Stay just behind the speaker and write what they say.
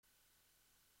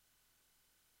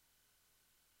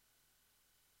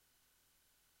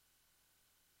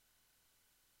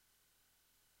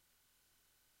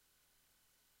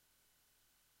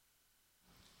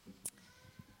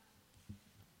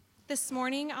This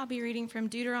morning, I'll be reading from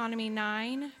Deuteronomy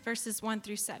 9, verses 1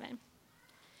 through 7.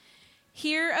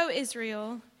 Hear, O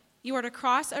Israel, you are to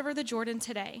cross over the Jordan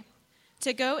today,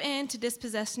 to go in to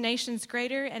dispossess nations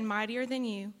greater and mightier than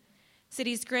you,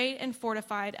 cities great and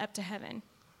fortified up to heaven.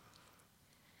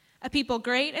 A people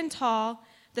great and tall,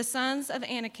 the sons of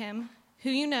Anakim, who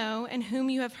you know and whom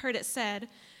you have heard it said,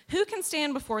 who can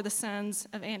stand before the sons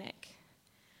of Anak?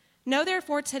 Know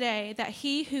therefore today that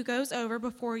he who goes over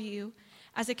before you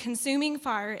as a consuming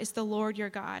fire is the Lord your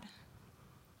God.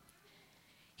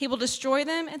 He will destroy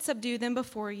them and subdue them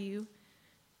before you,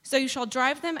 so you shall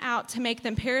drive them out to make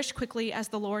them perish quickly as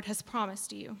the Lord has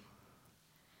promised you.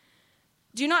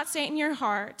 Do not say in your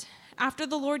heart, after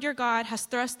the Lord your God has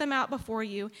thrust them out before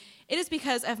you, it is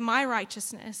because of my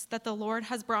righteousness that the Lord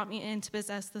has brought me in to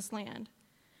possess this land.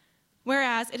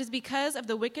 Whereas it is because of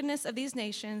the wickedness of these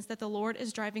nations that the Lord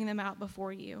is driving them out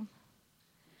before you.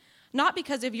 Not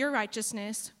because of your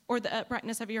righteousness or the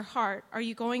uprightness of your heart are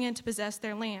you going in to possess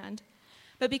their land,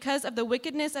 but because of the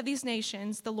wickedness of these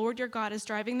nations, the Lord your God is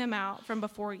driving them out from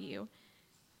before you,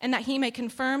 and that he may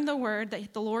confirm the word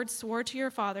that the Lord swore to your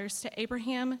fathers, to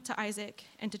Abraham, to Isaac,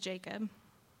 and to Jacob.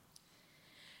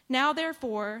 Know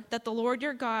therefore that the Lord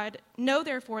your God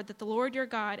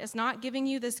is not giving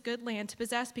you this good land to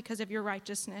possess because of your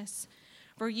righteousness,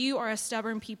 for you are a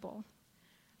stubborn people.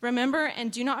 Remember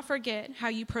and do not forget how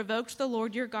you provoked the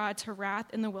Lord your God to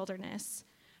wrath in the wilderness.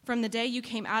 From the day you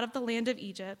came out of the land of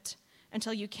Egypt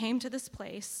until you came to this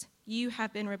place, you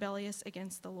have been rebellious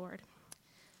against the Lord.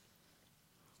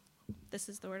 This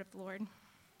is the word of the Lord.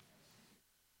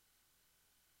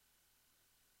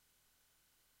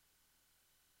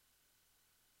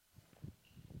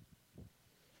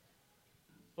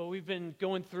 Well, we've been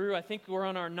going through, I think we're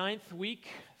on our 9th week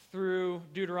through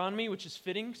Deuteronomy, which is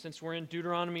fitting since we're in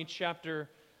Deuteronomy chapter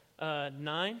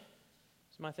 9.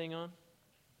 Is my thing on?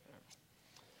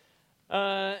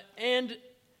 And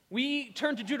we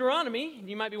turn to Deuteronomy.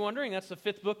 You might be wondering, that's the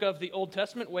 5th book of the Old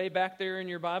Testament, way back there in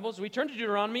your Bibles. We turn to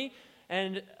Deuteronomy,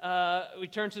 and we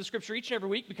turn to the scripture each and every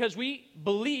week because we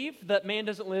believe that man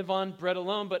doesn't live on bread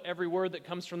alone, but every word that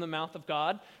comes from the mouth of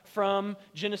God, from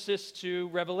Genesis to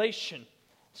Revelation.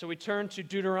 So we turn to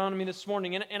Deuteronomy this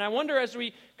morning. And I wonder, as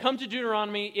we come to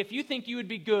Deuteronomy, if you think you would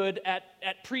be good at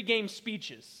pre-game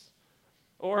speeches,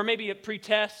 or maybe at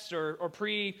pre-tests or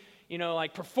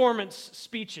like performance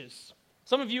speeches.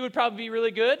 Some of you would probably be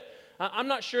really good. I'm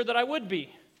not sure that I would be.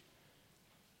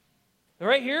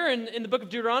 Right here in the book of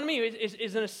Deuteronomy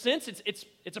is in a sense,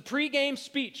 it's a pre-game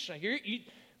speech.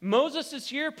 Moses is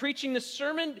here preaching this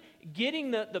sermon,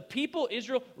 getting the people,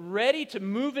 Israel, ready to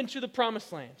move into the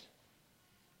promised land.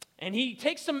 And he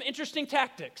takes some interesting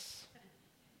tactics,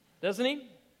 doesn't he?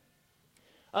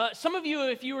 Some of you,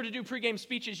 if you were to do pregame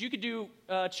speeches, you could do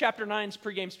chapter 9's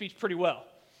pregame speech pretty well.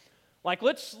 Like,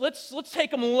 let's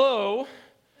take them low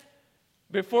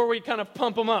before we kind of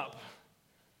pump them up.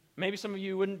 Maybe some of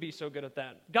you wouldn't be so good at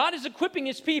that. God is equipping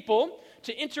his people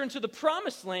to enter into the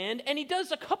promised land, and he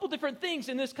does a couple different things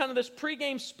in this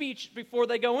pregame speech before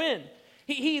they go in.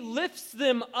 He lifts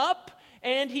them up,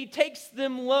 and he takes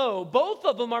them low. Both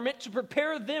of them are meant to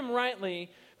prepare them rightly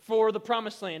for the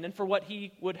promised land and for what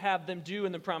he would have them do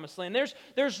in the promised land.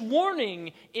 There's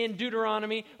warning in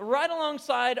Deuteronomy right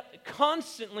alongside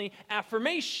constantly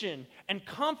affirmation and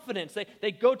confidence.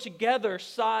 They go together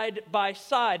side by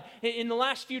side. In the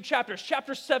last few chapters,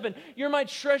 chapter 7, you're my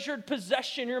treasured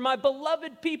possession. You're my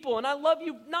beloved people, and I love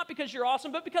you not because you're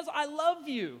awesome, but because I love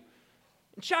you.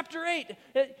 In chapter 8,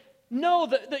 know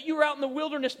that you were out in the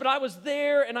wilderness, but I was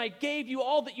there, and I gave you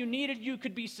all that you needed. You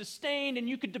could be sustained, and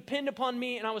you could depend upon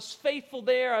me, and I was faithful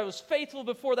there. I was faithful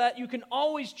before that. You can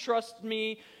always trust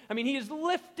me. I mean, he is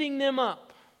lifting them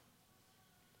up.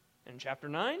 In chapter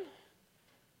 9,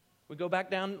 we go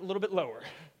back down a little bit lower.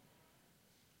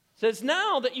 It says,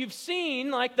 now that you've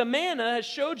seen, like the manna has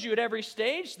showed you at every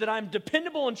stage, that I'm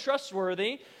dependable and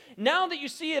trustworthy, now that you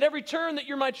see at every turn that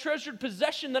you're my treasured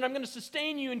possession, that I'm going to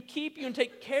sustain you and keep you and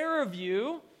take care of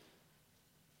you,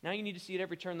 now you need to see at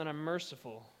every turn that I'm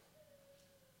merciful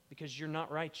because you're not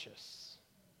righteous.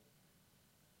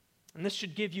 And this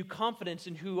should give you confidence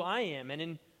in who I am and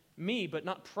in me, but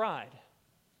not pride.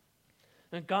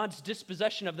 And God's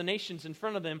dispossession of the nations in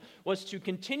front of them was to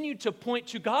continue to point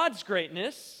to God's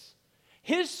greatness,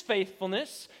 his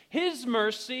faithfulness, his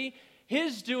mercy,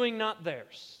 his doing, not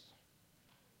theirs.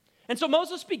 And so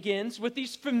Moses begins with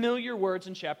these familiar words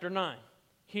in chapter 9.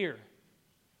 Hear,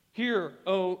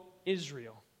 O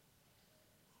Israel.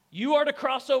 You are to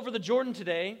cross over the Jordan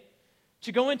today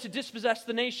to go in to dispossess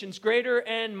the nations greater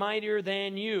and mightier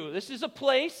than you. This is a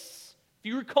place, if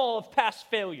you recall, of past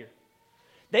failure.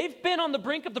 They've been on the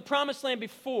brink of the promised land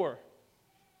before.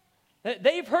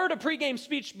 They've heard a pregame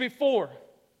speech before.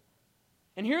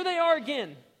 And here they are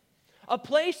again, a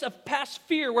place of past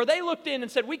fear where they looked in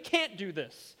and said, we can't do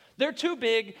this. They're too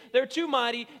big, they're too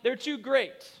mighty, they're too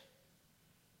great.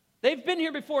 They've been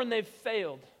here before and they've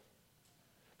failed.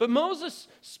 But Moses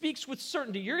speaks with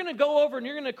certainty. You're going to go over and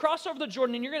you're going to cross over the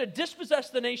Jordan and you're going to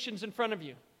dispossess the nations in front of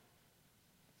you.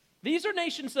 These are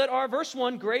nations that are, verse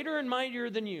 1, greater and mightier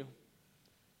than you.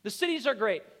 The cities are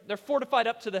great. They're fortified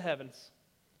up to the heavens.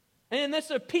 And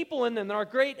there's people in them that are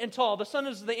great and tall, the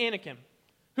sons of the Anakim,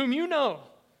 whom you know,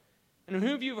 and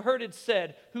whom you've heard it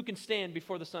said, who can stand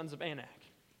before the sons of Anak?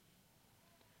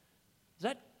 Is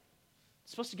that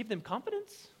supposed to give them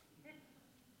confidence?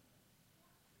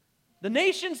 The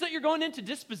nations that you're going in to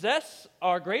dispossess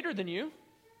are greater than you.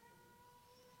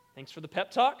 Thanks for the pep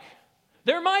talk.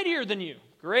 They're mightier than you.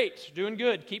 Great, doing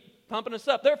good. Keep pumping us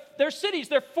up. They're cities.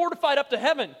 They're fortified up to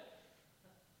heaven.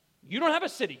 You don't have a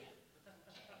city.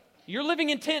 You're living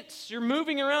in tents. You're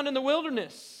moving around in the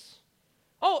wilderness.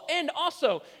 Oh, and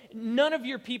also, none of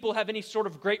your people have any sort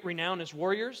of great renown as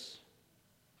warriors.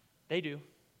 They do.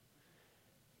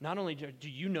 Not only do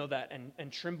you know that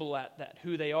and tremble at that,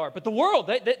 who they are, but the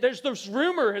world, there's this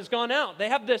rumor has gone out. They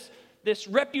have this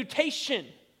reputation.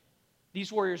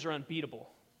 These warriors are unbeatable.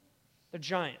 They're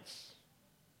giants.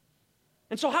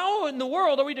 And so how in the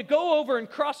world are we to go over and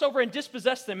cross over and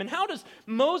dispossess them? And how does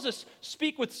Moses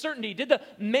speak with certainty? Did the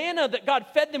manna that God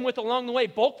fed them with along the way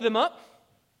bulk them up?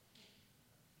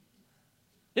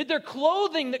 Did their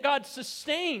clothing that God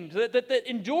sustained, that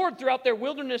endured throughout their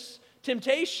wilderness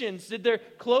temptations, did their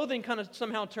clothing kind of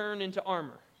somehow turn into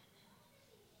armor?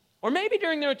 Or maybe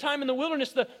during their time in the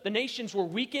wilderness, the nations were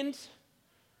weakened.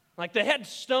 Like they had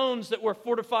stones that were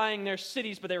fortifying their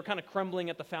cities, but they were kind of crumbling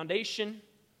at the foundation.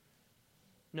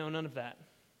 No, none of that.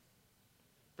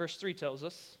 Verse 3 tells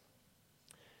us,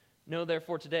 know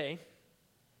therefore today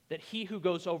that he who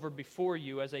goes over before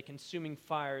you as a consuming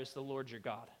fire is the Lord your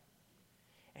God.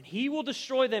 And he will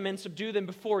destroy them and subdue them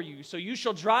before you. So you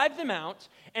shall drive them out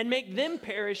and make them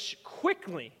perish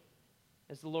quickly,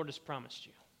 as the Lord has promised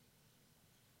you.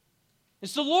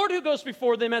 It's the Lord who goes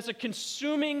before them as a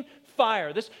consuming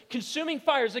fire. This consuming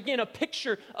fire is, again, a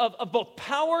picture of both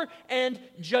power and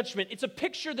judgment. It's a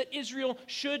picture that Israel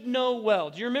should know well.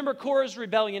 Do you remember Korah's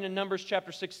rebellion in Numbers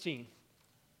chapter 16?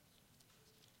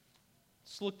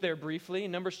 Let's look there briefly.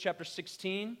 In Numbers chapter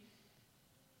 16,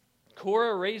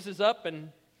 Korah raises up and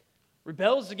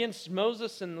rebels against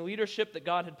Moses and the leadership that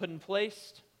God had put in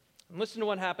place. And listen to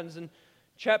what happens in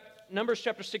Numbers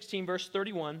chapter 16, verse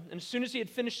 31. And as soon as he had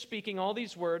finished speaking all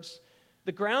these words,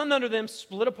 the ground under them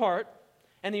split apart,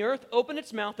 and the earth opened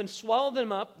its mouth and swallowed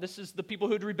them up. This is the people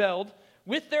who had rebelled,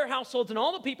 with their households and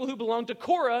all the people who belonged to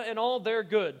Korah and all their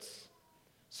goods.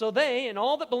 So they and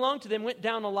all that belonged to them went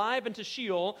down alive into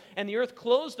Sheol, and the earth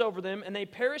closed over them, and they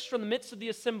perished from the midst of the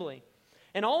assembly.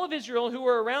 And all of Israel who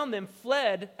were around them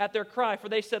fled at their cry, for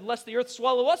they said, lest the earth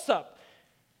swallow us up.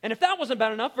 And if that wasn't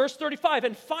bad enough, verse 35,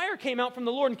 and fire came out from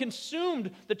the Lord and consumed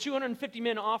the 250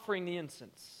 men offering the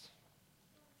incense.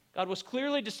 God was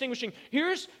clearly distinguishing,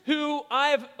 here's who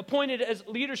I've appointed as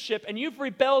leadership, and you've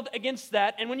rebelled against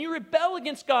that. And when you rebel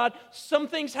against God, some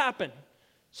things happen.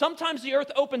 Sometimes the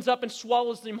earth opens up and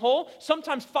swallows them whole.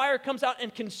 Sometimes fire comes out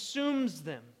and consumes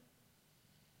them.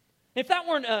 If that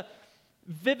weren't a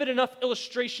vivid enough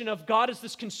illustration of God as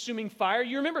this consuming fire,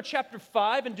 you remember chapter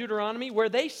 5 in Deuteronomy, where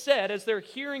they said, as they're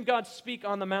hearing God speak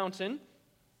on the mountain,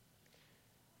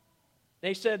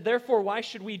 they said, therefore, why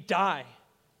should we die?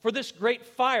 For this great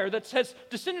fire that has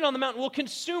descended on the mountain will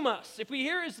consume us. If we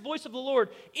hear his voice of the Lord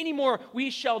anymore, we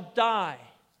shall die.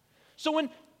 So when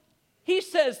he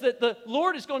says that the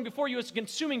Lord is going before you as a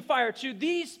consuming fire, to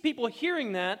these people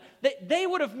hearing that, they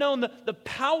would have known the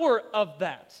power of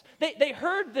that. They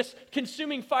heard this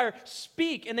consuming fire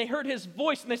speak, and they heard his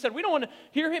voice, and they said, we don't want to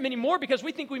hear him anymore because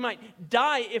we think we might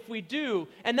die if we do.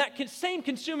 And that same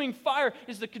consuming fire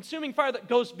is the consuming fire that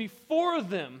goes before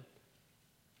them,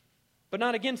 but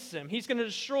not against them. He's going to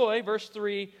destroy, verse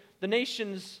 3, the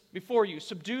nations before you,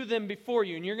 subdue them before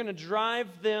you, and you're going to drive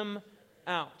them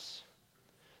out.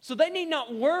 So they need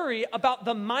not worry about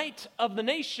the might of the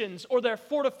nations or their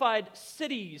fortified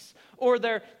cities or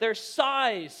their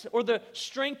size or the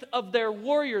strength of their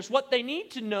warriors. What they need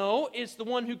to know is the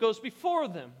one who goes before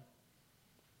them.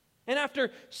 And after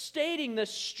stating the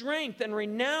strength and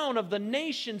renown of the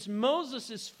nations,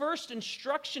 Moses' first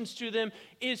instructions to them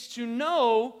is to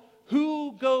know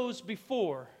who goes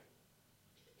before.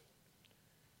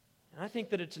 And I think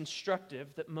that it's instructive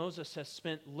that Moses has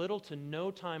spent little to no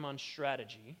time on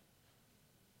strategy,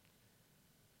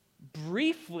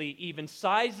 briefly even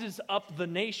sizes up the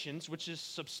nations, which is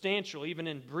substantial even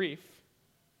in brief,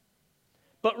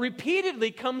 but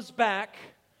repeatedly comes back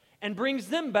and brings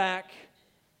them back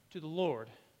to the Lord,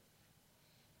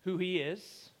 who He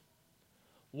is,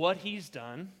 what He's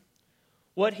done,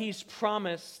 what He's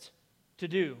promised to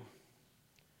do.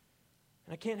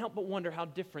 And I can't help but wonder how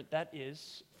different that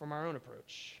is from our own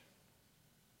approach.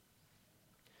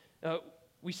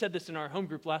 We said this in our home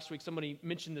group last week. Somebody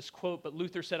mentioned this quote, but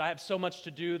Luther said, "I have so much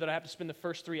to do that I have to spend the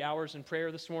first 3 hours in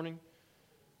prayer this morning."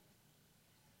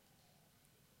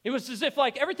 It was as if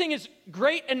like everything is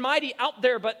great and mighty out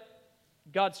there, but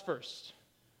God's first.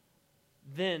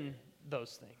 Then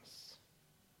those things.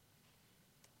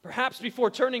 Perhaps before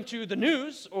turning to the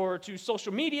news or to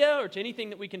social media or to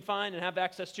anything that we can find and have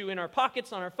access to in our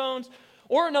pockets, on our phones,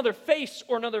 or another face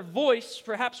or another voice,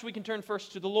 perhaps we can turn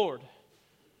first to the Lord,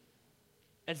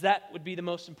 as that would be the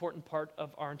most important part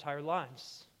of our entire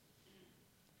lives.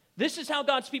 This is how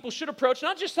God's people should approach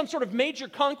not just some sort of major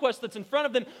conquest that's in front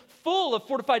of them, full of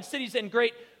fortified cities and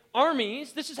great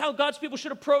armies. This is how God's people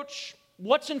should approach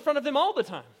what's in front of them all the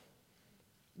time.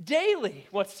 Daily,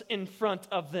 what's in front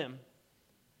of them.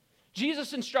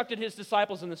 Jesus instructed His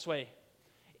disciples in this way.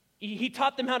 He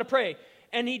taught them how to pray.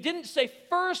 And He didn't say,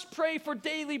 first pray for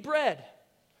daily bread.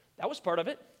 That was part of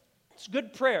it. It's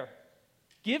good prayer.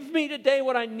 Give me today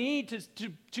what I need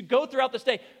to go throughout this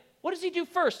day. What does He do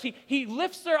first? He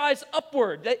lifts their eyes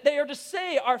upward. They are to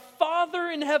say, our Father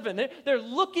in heaven. They're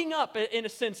looking up, in a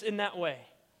sense, in that way.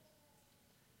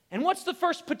 And what's the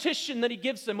first petition that He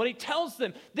gives them? When He tells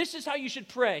them, this is how you should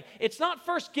pray. It's not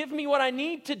first, give me what I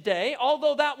need today,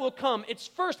 although that will come. It's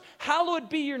first, hallowed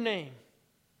be your name.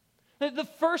 The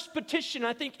first petition,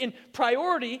 I think, in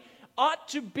priority ought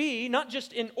to be, not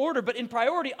just in order, but in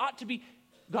priority ought to be,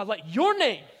 God, let your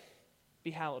name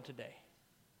be hallowed today.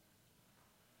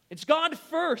 It's God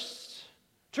first,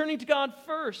 turning to God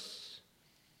first.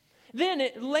 Then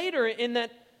later in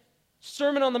that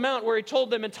Sermon on the Mount where He told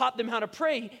them and taught them how to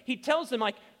pray, He tells them,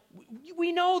 like,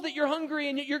 we know that you're hungry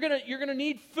and you're gonna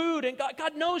need food, and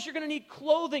God knows you're gonna need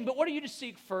clothing, but what are you to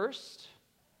seek first?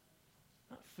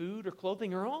 Not food or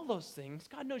clothing or all those things.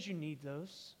 God knows you need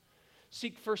those.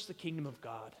 Seek first the kingdom of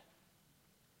God.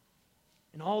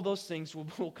 And all those things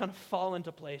will kind of fall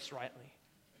into place rightly.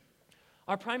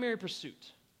 Our primary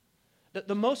pursuit,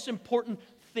 the most important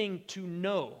thing to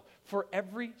know for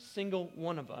every single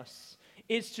one of us,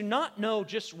 is to not know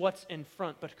just what's in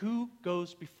front, but who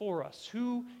goes before us.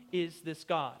 Who is this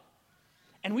God?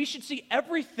 And we should see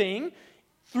everything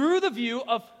through the view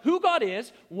of who God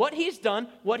is, what He's done,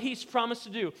 what He's promised to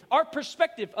do. Our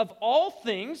perspective of all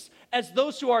things as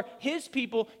those who are His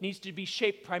people needs to be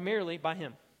shaped primarily by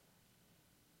Him.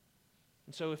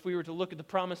 And so if we were to look at the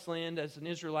promised land as an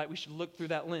Israelite, we should look through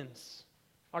that lens.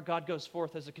 Our God goes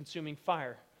forth as a consuming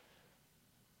fire.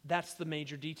 That's the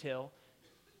major detail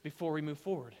before we move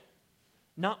forward.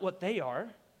 Not what they are,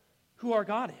 who our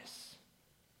God is.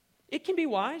 It can be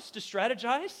wise to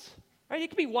strategize, right? It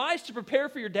can be wise to prepare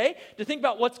for your day, to think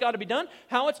about what's got to be done,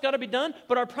 how it's got to be done,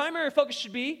 but our primary focus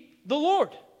should be the Lord,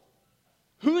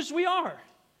 whose we are.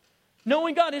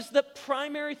 Knowing God is the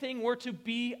primary thing we're to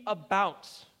be about.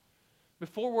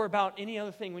 Before we're about any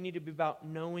other thing, we need to be about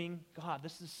knowing God.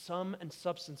 This is sum and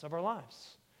substance of our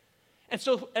lives. And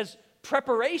so as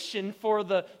preparation for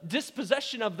the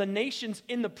dispossession of the nations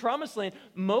in the promised land,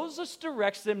 Moses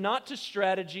directs them not to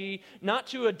strategy, not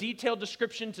to a detailed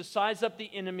description to size up the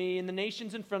enemy and the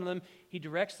nations in front of them. He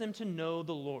directs them to know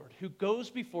the Lord, who goes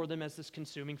before them as this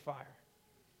consuming fire.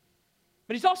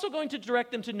 But He's also going to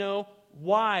direct them to know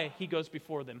why He goes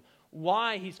before them,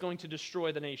 why He's going to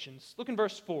destroy the nations. Look in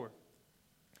verse 4.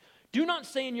 Do not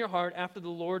say in your heart, after the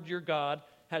Lord your God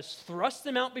has thrust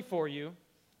them out before you,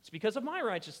 it's because of my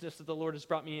righteousness that the Lord has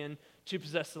brought me in to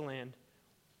possess the land.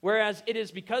 Whereas it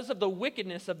is because of the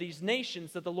wickedness of these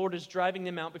nations that the Lord is driving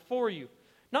them out before you.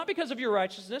 Not because of your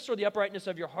righteousness or the uprightness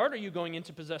of your heart are you going in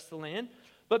to possess the land,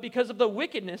 but because of the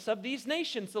wickedness of these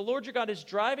nations, the Lord your God is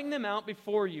driving them out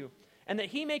before you, and that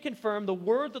He may confirm the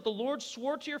word that the Lord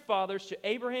swore to your fathers, to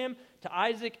Abraham, to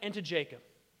Isaac, and to Jacob.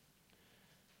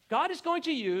 God is going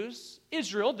to use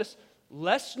Israel, this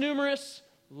less numerous,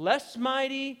 less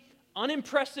mighty,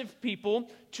 unimpressive people,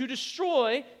 to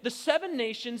destroy the 7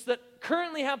 nations that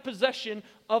currently have possession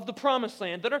of the promised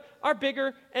land, that are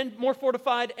bigger and more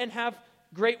fortified and have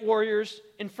great warriors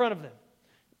in front of them.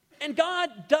 And God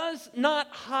does not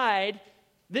hide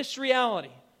this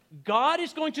reality. God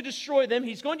is going to destroy them.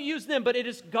 He's going to use them, but it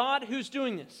is God who's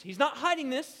doing this. He's not hiding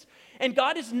this, and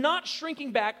God is not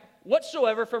shrinking back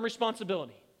whatsoever from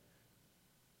responsibility.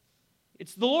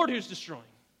 It's the Lord who's destroying.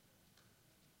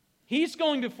 He's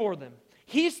going before them.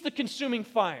 He's the consuming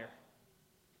fire.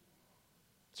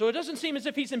 So it doesn't seem as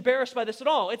if he's embarrassed by this at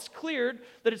all. It's clear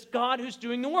that it's God who's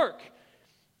doing the work.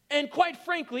 And quite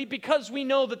frankly, because we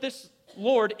know that this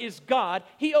Lord is God,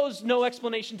 he owes no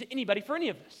explanation to anybody for any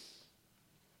of this.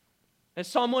 As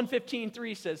Psalm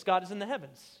 115:3 says, God is in the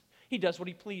heavens. He does what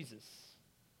he pleases.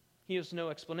 He owes no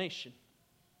explanation.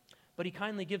 But he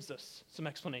kindly gives us some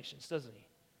explanations, doesn't he?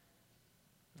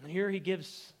 And here he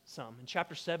gives some. In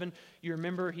chapter 7, you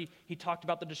remember he talked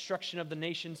about the destruction of the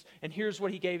nations, and here's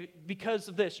what he gave. Because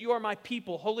of this, you are my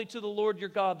people, holy to the Lord your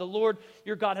God. The Lord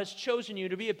your God has chosen you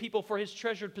to be a people for his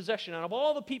treasured possession out of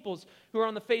all the peoples who are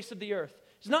on the face of the earth.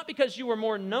 It's not because you were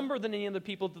more in number than any other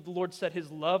people that the Lord set his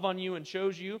love on you and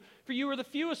chose you, for you were the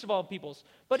fewest of all peoples.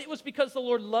 But it was because the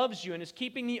Lord loves you and is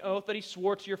keeping the oath that he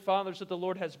swore to your fathers, that the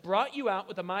Lord has brought you out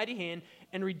with a mighty hand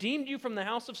and redeemed you from the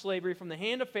house of slavery, from the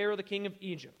hand of Pharaoh, the king of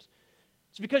Egypt.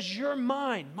 It's because you're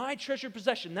mine, my treasured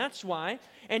possession. That's why.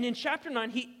 And in chapter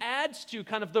 9, he adds to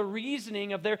kind of the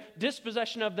reasoning of their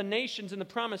dispossession of the nations in the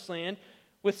promised land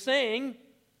with saying,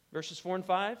 verses 4 and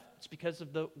 5, it's because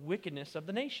of the wickedness of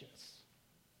the nations.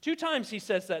 2 times he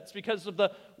says that. It's because of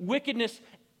the wickedness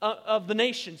of the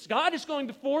nations. God is going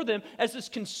before them as this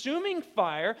consuming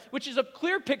fire, which is a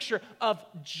clear picture of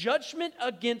judgment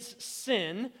against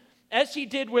sin, as he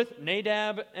did with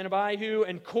Nadab and Abihu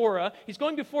and Korah. He's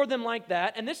going before them like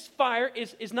that. And this fire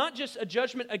is not just a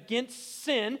judgment against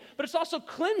sin, but it's also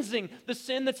cleansing the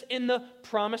sin that's in the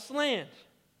promised land.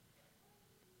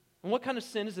 And what kind of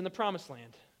sin is in the promised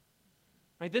land?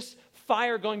 Right, this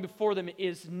fire going before them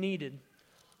is needed.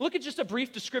 Look at just a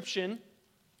brief description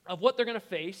of what they're going to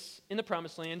face in the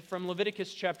promised land from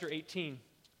Leviticus chapter 18.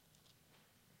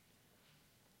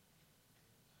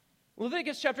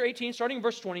 Leviticus chapter 18, starting in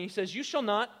verse 20, he says, you shall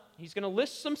not, he's going to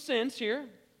list some sins here,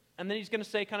 and then he's going to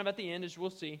say kind of at the end, as we'll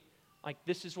see, like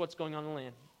this is what's going on in the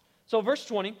land. So verse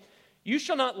 20, you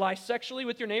shall not lie sexually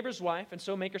with your neighbor's wife, and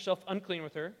so make yourself unclean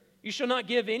with her. You shall not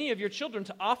give any of your children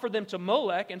to offer them to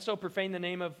Molech, and so profane the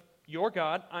name of your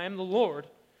God. I am the Lord.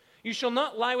 You shall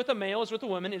not lie with a male as with a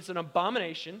woman. It's an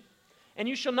abomination. And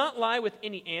you shall not lie with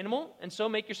any animal, and so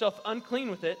make yourself unclean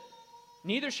with it.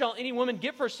 Neither shall any woman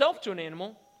give herself to an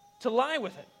animal to lie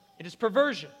with it. It is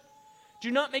perversion. Do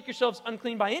not make yourselves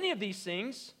unclean by any of these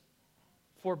things,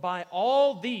 for by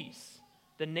all these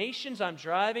the nations I'm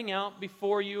driving out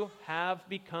before you have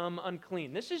become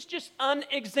unclean. This is just an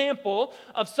example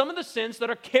of some of the sins that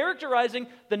are characterizing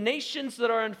the nations that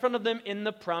are in front of them in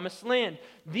the promised land.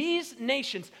 These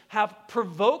nations have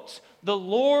provoked the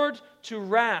Lord to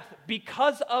wrath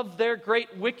because of their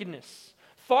great wickedness.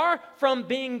 Far from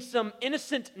being some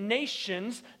innocent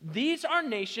nations, these are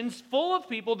nations full of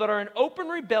people that are in open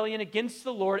rebellion against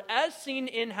the Lord, as seen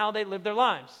in how they live their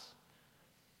lives.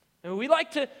 And we like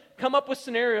to come up with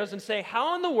scenarios and say,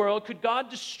 how in the world could God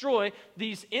destroy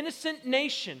these innocent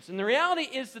nations? And the reality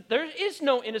is that there is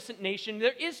no innocent nation.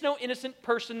 There is no innocent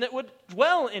person that would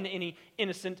dwell in any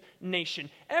innocent nation.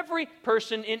 Every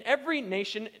person in every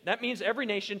nation, that means every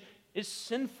nation, is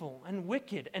sinful and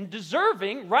wicked and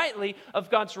deserving, rightly, of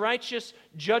God's righteous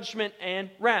judgment and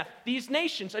wrath. These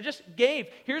nations I just gave,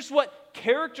 here's what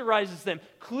characterizes them.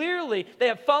 Clearly, they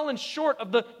have fallen short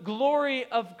of the glory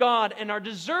of God and are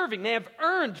deserving. They have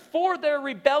earned for their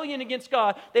rebellion against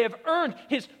God, they have earned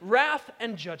his wrath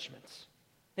and judgments.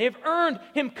 They have earned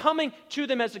him coming to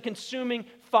them as a consuming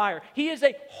fire. He is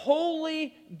a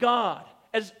holy God.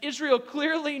 As Israel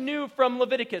clearly knew from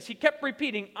Leviticus, he kept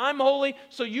repeating, I'm holy,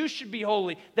 so you should be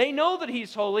holy. They know that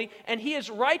he's holy, and he is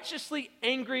righteously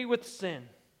angry with sin.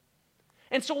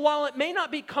 And so while it may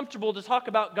not be comfortable to talk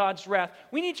about God's wrath,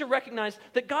 we need to recognize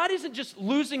that God isn't just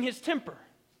losing his temper.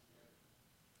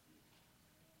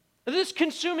 This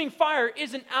consuming fire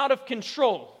isn't out of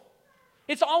control.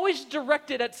 It's always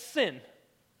directed at sin.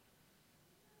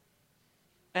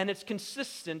 And it's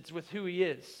consistent with who he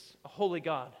is, a holy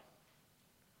God.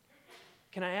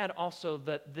 Can I add also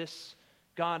that this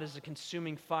God is a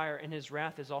consuming fire and his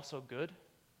wrath is also good?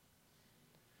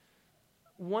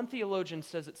 One theologian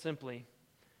says it simply,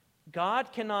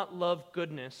 God cannot love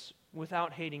goodness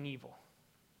without hating evil.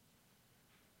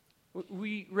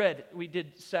 We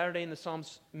did Saturday in the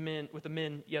Psalms with the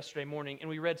men yesterday morning, and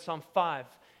we read Psalm 5,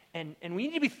 and we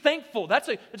need to be thankful.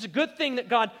 It's a good thing that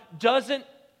God doesn't,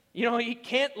 he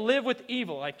can't live with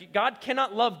evil. Like God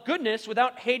cannot love goodness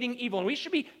without hating evil, and we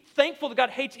should be thankful that God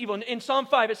hates evil. In Psalm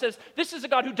 5, it says, this is a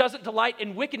God who doesn't delight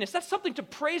in wickedness. That's something to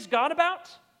praise God about.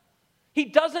 He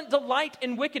doesn't delight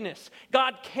in wickedness.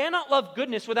 God cannot love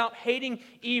goodness without hating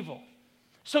evil.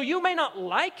 So you may not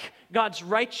like God's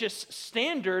righteous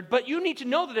standard, but you need to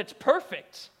know that it's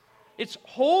perfect. It's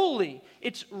holy.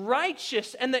 It's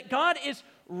righteous, and that God is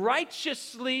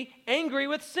righteously angry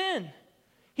with sin.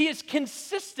 He is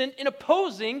consistent in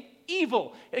opposing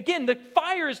evil. Again, the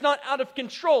fire is not out of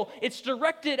control. It's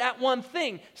directed at one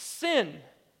thing, sin.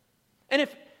 And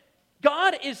if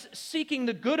God is seeking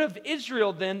the good of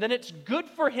Israel then it's good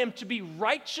for him to be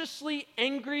righteously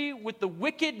angry with the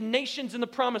wicked nations in the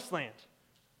promised land.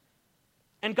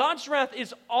 And God's wrath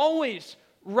is always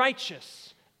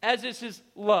righteous, as is his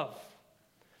love.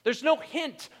 There's no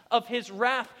hint of his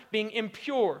wrath being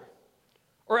impure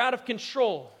or out of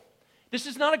control. This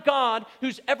is not a God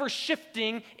who's ever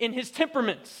shifting in his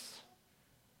temperaments.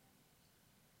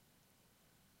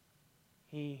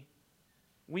 He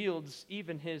wields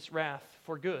even his wrath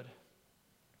for good.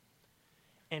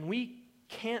 And we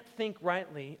can't think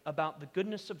rightly about the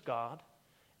goodness of God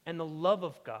and the love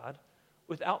of God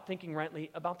without thinking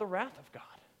rightly about the wrath of God.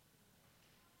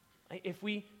 If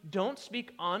we don't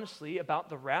speak honestly about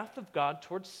the wrath of God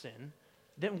towards sin,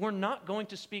 then we're not going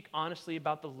to speak honestly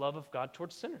about the love of God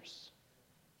towards sinners.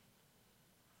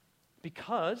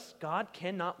 Because God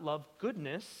cannot love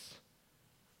goodness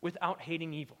without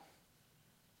hating evil.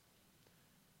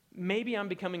 Maybe I'm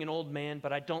becoming an old man,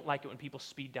 but I don't like it when people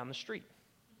speed down the street.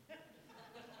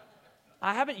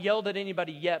 I haven't yelled at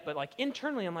anybody yet, but like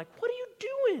internally I'm like, what are you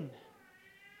doing?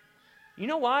 You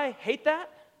know why I hate that?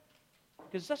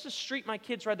 Because that's the street my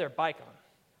kids ride their bike on.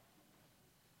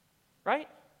 Right?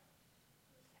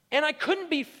 And I couldn't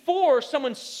be for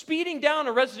someone speeding down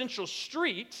a residential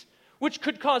street, which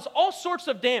could cause all sorts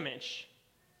of damage,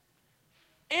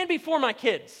 and be for my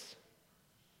kids.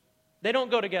 They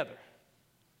don't go together.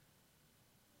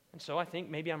 And so I think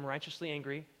maybe I'm righteously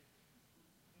angry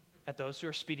at those who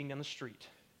are speeding down the street.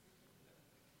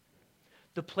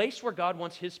 The place where God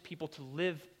wants his people to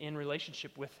live in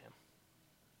relationship with him,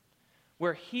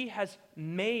 where he has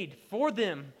made for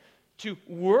them to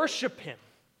worship him,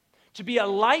 to be a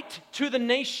light to the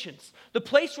nations, the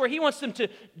place where he wants them to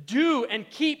do and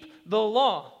keep the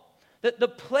law, the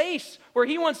place where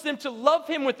he wants them to love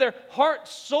him with their heart,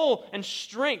 soul, and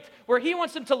strength, where he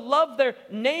wants them to love their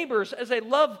neighbors as they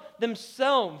love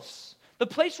themselves. The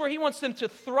place where he wants them to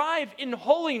thrive in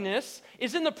holiness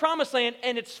is in the promised land,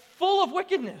 and it's full of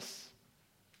wickedness.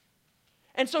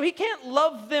 And so he can't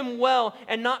love them well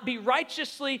and not be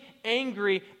righteously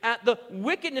angry at the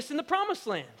wickedness in the promised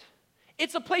land.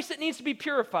 It's a place that needs to be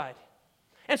purified.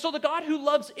 And so the God who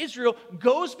loves Israel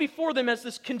goes before them as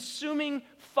this consuming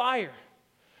fire,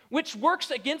 which works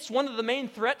against one of the main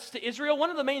threats to Israel. One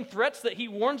of the main threats that he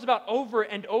warns about over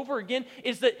and over again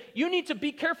is that you need to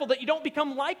be careful that you don't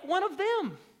become like one of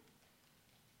them.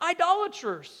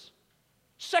 Idolaters,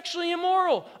 sexually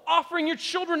immoral, offering your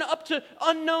children up to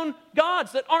unknown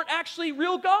gods that aren't actually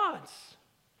real gods.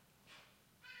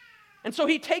 And so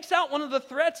he takes out one of the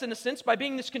threats, in a sense, by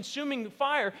being this consuming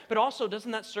fire, but also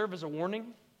doesn't that serve as a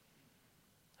warning?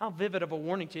 How vivid of a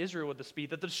warning to Israel would this be?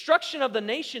 That the destruction of the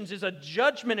nations is a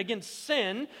judgment against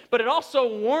sin, but it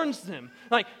also warns them.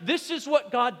 Like, this is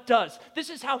what God does. This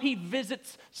is how he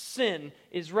visits sin,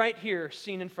 is right here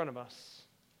seen in front of us.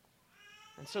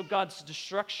 And so God's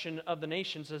destruction of the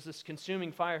nations as this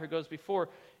consuming fire who goes before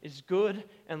is good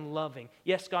and loving.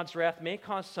 Yes, God's wrath may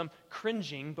cause some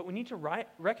cringing, but we need to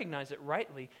recognize it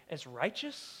rightly as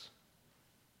righteous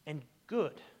and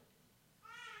good.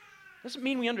 Doesn't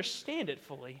mean we understand it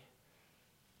fully,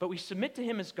 but we submit to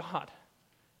him as God.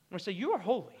 And we say, you are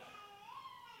holy,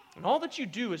 and all that you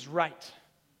do is right.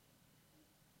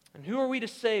 And who are we to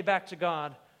say back to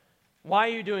God, why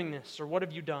are you doing this, or what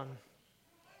have you done?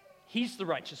 He's the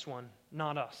righteous one,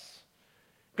 not us.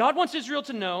 God wants Israel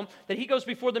to know that he goes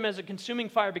before them as a consuming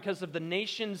fire because of the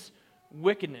nation's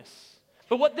wickedness.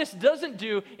 But what this doesn't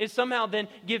do is somehow then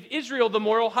give Israel the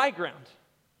moral high ground.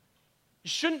 It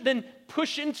shouldn't then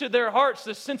push into their hearts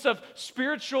this sense of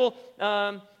spiritual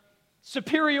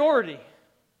superiority.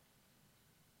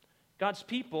 God's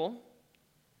people,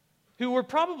 who were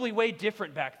probably way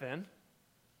different back then,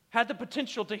 had the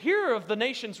potential to hear of the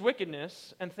nation's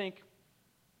wickedness and think,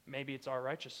 maybe it's our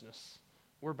righteousness.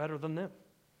 We're better than them.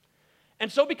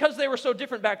 And so because they were so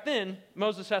different back then,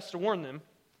 Moses has to warn them.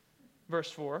 Verse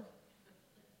 4.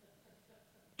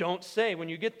 Don't say when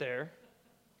you get there,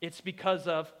 it's because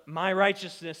of my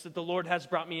righteousness that the Lord has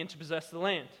brought me in to possess the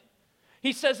land.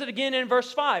 He says it again in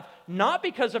verse 5. Not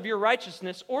because of your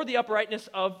righteousness or the uprightness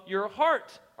of your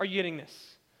heart are you getting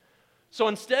this. So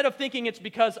instead of thinking it's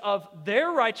because of their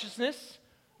righteousness,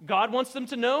 God wants them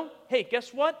to know, hey,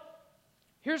 guess what?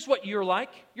 Here's what you're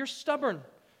like. You're stubborn.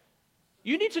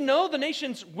 You need to know the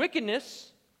nation's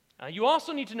wickedness. You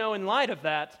also need to know in light of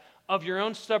that, of your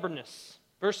own stubbornness.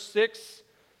 Verse 6,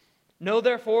 Know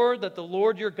therefore that the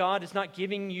Lord your God is not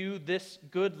giving you this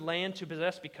good land to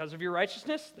possess because of your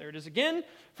righteousness. There it is again.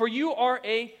 For you are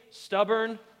a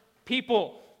stubborn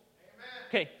people. Amen.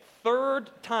 Okay, third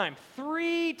time.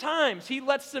 3 times he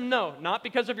lets them know. Not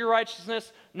because of your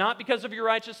righteousness, not because of your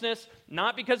righteousness,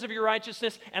 not because of your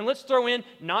righteousness. And let's throw in,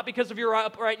 not because of your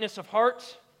uprightness of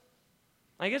heart.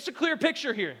 Like, it's a clear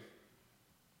picture here.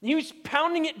 He's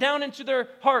pounding it down into their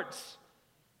hearts.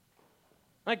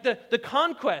 Like the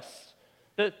conquest,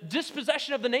 the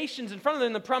dispossession of the nations in front of them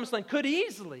in the promised land could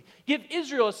easily give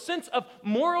Israel a sense of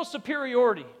moral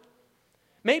superiority.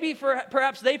 Maybe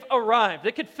perhaps they've arrived.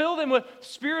 It could fill them with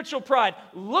spiritual pride.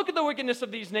 Look at the wickedness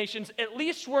of these nations. At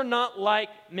least we're not like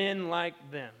men like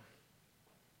them.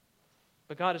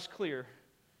 But God is clear,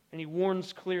 and he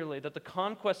warns clearly that the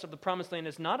conquest of the promised land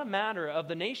is not a matter of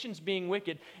the nations being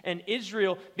wicked and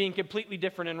Israel being completely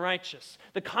different and righteous.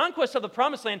 The conquest of the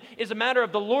promised land is a matter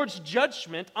of the Lord's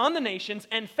judgment on the nations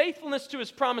and faithfulness to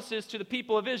his promises to the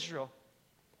people of Israel.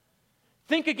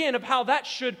 Think again of how that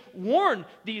should warn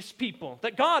these people.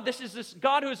 That God, this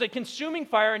God who is a consuming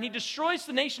fire, and he destroys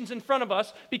the nations in front of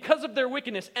us because of their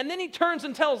wickedness. And then he turns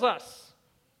and tells us,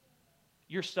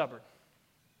 you're stubborn.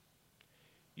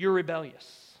 You're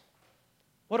rebellious.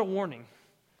 What a warning.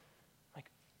 Like,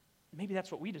 maybe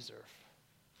that's what we deserve.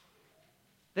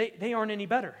 They aren't any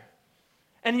better.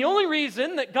 And the only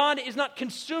reason that God is not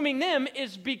consuming them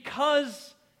is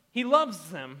because he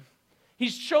loves them.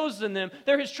 He's chosen them.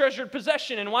 They're his treasured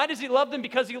possession. And why does he love them?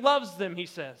 Because he loves them, he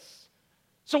says.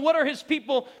 So what are his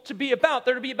people to be about?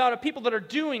 They're to be about a people that are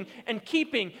doing and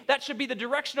keeping. That should be the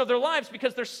direction of their lives,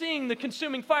 because they're seeing the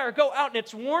consuming fire go out, and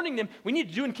it's warning them, we need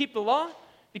to do and keep the law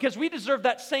because we deserve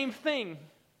that same thing.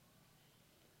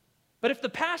 But if the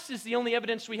past is the only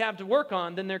evidence we have to work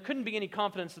on, then there couldn't be any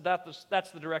confidence that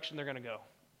that's the direction they're going to go.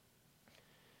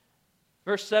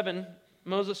 Verse 7,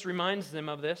 Moses reminds them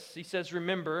of this. He says,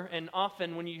 remember, and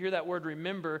often when you hear that word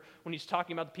remember, when he's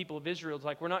talking about the people of Israel, it's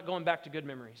like we're not going back to good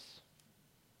memories.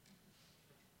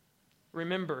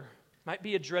 Remember, might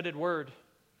be a dreaded word.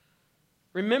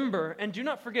 Remember, and do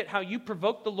not forget how you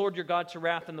provoked the Lord your God to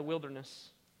wrath in the wilderness.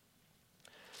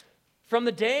 From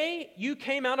the day you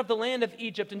came out of the land of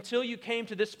Egypt until you came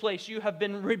to this place, you have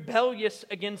been rebellious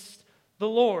against the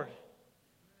Lord.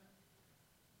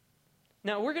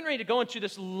 Now, we're getting ready to go into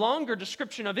this longer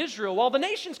description of Israel. While the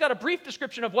nation's got a brief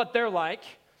description of what they're like,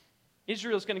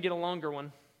 Israel's going to get a longer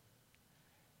one.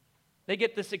 They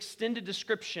get this extended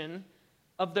description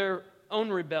of their own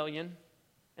rebellion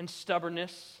and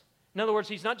stubbornness. In other words,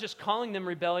 he's not just calling them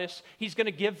rebellious, he's going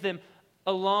to give them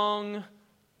a long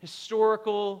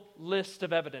historical list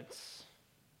of evidence.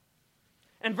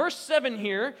 And verse 7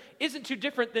 here isn't too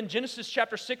different than Genesis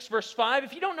chapter 6, verse 5.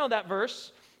 If you don't know that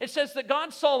verse, it says that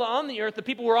God saw that on the earth the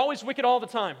people were always wicked all the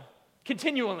time,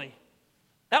 continually.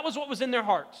 That was what was in their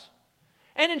hearts.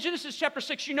 And in Genesis chapter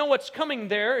 6, you know what's coming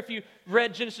there. If you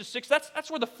read Genesis 6, that's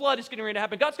where the flood is getting ready to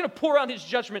happen. God's going to pour out his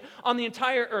judgment on the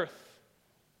entire earth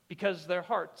because their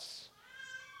hearts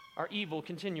are evil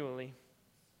continually.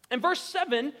 And verse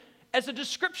 7, as a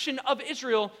description of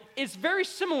Israel, is very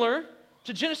similar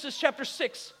to Genesis chapter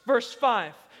 6, verse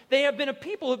 5. They have been a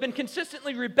people who have been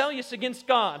consistently rebellious against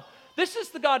God. This is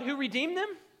the God who redeemed them,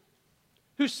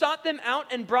 who sought them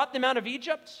out and brought them out of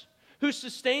Egypt, who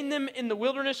sustained them in the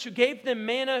wilderness, who gave them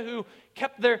manna, who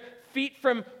kept their feet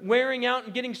from wearing out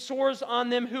and getting sores on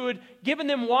them, who had given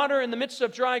them water in the midst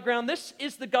of dry ground. This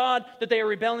is the God that they are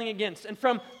rebelling against. And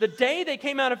from the day they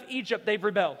came out of Egypt, they've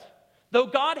rebelled. Though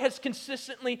God has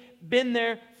consistently been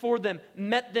there for them,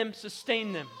 met them,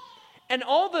 sustained them. And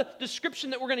all the description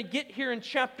that we're going to get here in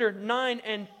chapter 9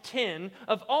 and 10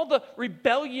 of all the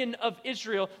rebellion of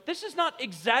Israel, this is not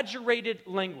exaggerated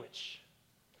language.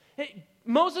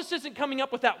 Moses isn't coming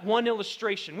up with that one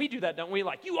illustration. We do that, don't we?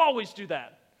 Like, you always do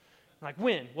that. Like,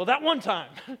 when? Well, that one time.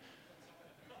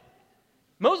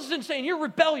 Moses isn't saying, you're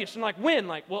rebellious. And like, when?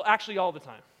 Like, well, actually all the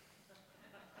time.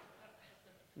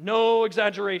 No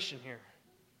exaggeration here.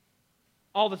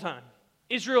 All the time.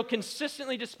 Israel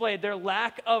consistently displayed their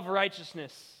lack of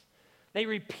righteousness. They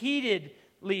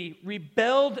repeatedly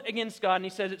rebelled against God, and he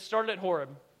says it started at Horeb.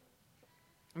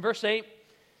 In verse 8,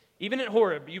 even at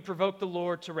Horeb, you provoked the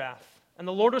Lord to wrath. And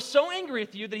the Lord was so angry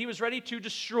with you that he was ready to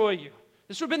destroy you.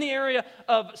 This would have been the area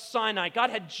of Sinai. God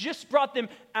had just brought them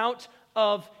out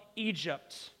of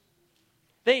Egypt.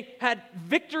 They had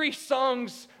victory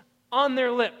songs on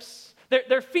their lips.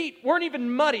 Their feet weren't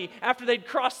even muddy after they'd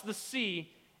crossed the sea.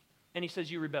 And he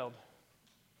says, you rebelled.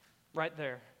 Right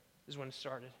there is when it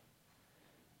started.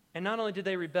 And not only did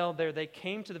they rebel there, they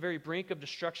came to the very brink of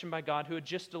destruction by God who had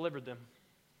just delivered them.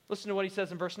 Listen to what he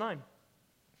says in verse 9.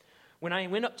 When I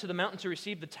went up to the mountain to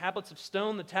receive the tablets of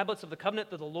stone, the tablets of the covenant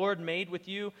that the Lord made with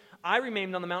you, I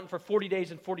remained on the mountain for 40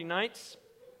 days and 40 nights,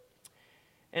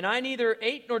 and I neither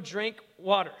ate nor drank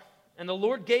water. And the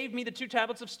Lord gave me the 2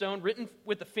 tablets of stone written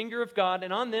with the finger of God,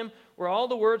 and on them were all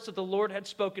the words that the Lord had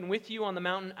spoken with you on the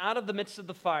mountain out of the midst of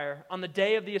the fire on the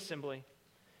day of the assembly.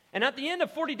 And at the end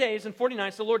of 40 days and 40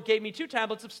 nights, the Lord gave me 2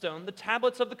 tablets of stone, the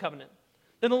tablets of the covenant.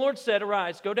 Then the Lord said,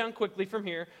 "Arise, go down quickly from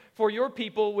here, for your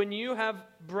people, whom you have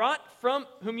brought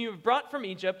from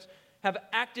Egypt, have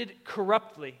acted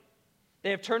corruptly. They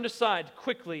have turned aside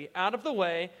quickly out of the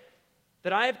way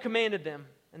that I have commanded them,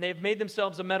 and they have made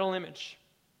themselves a metal image.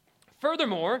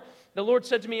 Furthermore, the Lord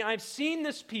said to me, I have seen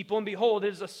this people, and behold,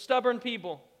 it is a stubborn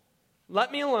people.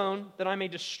 Let me alone, that I may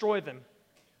destroy them,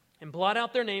 and blot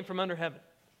out their name from under heaven.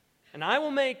 And I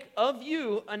will make of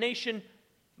you a nation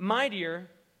mightier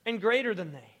and greater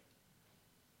than they."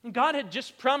 And God had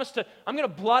just promised I'm going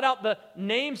to blot out the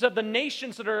names of the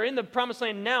nations that are in the promised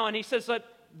land now. And he says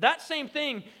that same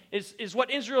thing is what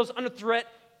Israel's under threat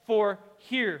for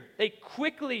here. They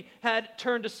quickly had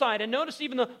turned aside. And notice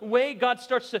even the way God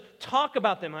starts to talk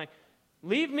about them. Like,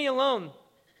 leave me alone,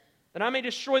 that I may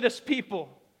destroy this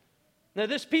people. Now,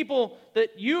 this people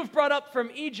that you've brought up from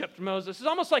Egypt, Moses, is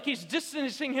almost like he's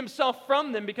distancing himself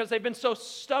from them because they've been so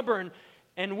stubborn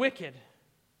and wicked.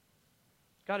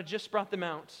 God had just brought them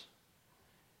out,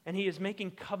 and he is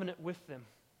making covenant with them.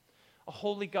 A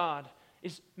holy God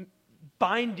is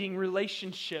binding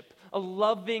relationship, a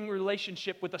loving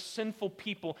relationship with a sinful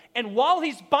people. And while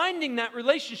he's binding that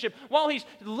relationship, while he's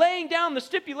laying down the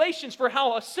stipulations for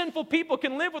how a sinful people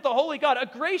can live with a holy God, a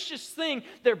gracious thing,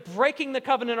 they're breaking the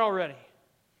covenant already.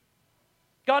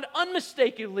 God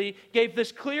unmistakably gave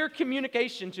this clear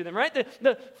communication to them, right?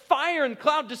 The fire and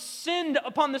cloud descend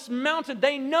upon this mountain.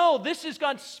 They know this is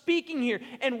God speaking here.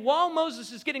 And while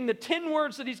Moses is getting the 10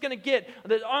 words that he's going to get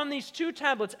on these 2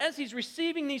 tablets, as he's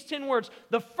receiving these 10 words,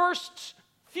 the first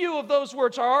few of those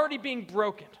words are already being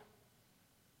broken.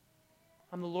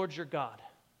 I'm the Lord your God.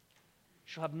 You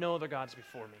shall have no other gods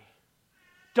before me.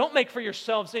 Don't make for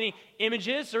yourselves any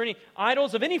images or any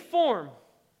idols of any form.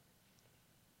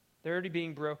 They're already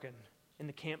being broken in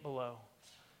the camp below.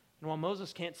 And while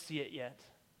Moses can't see it yet,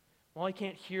 while he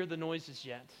can't hear the noises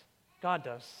yet, God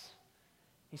does.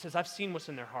 He says, I've seen what's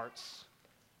in their hearts.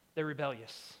 They're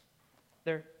rebellious.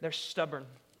 They're stubborn.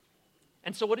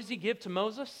 And so what does he give to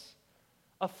Moses?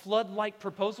 A flood-like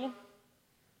proposal,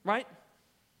 right?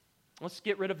 Let's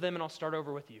get rid of them and I'll start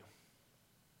over with you.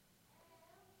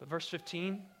 But verse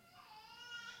 15,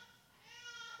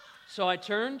 so I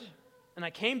turned and I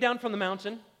came down from the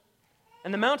mountain,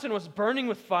 and the mountain was burning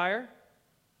with fire.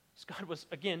 So God was,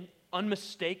 again,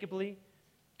 unmistakably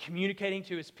communicating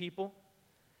to his people.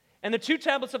 And the 2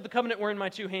 tablets of the covenant were in my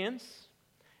 2 hands.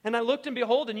 And I looked, and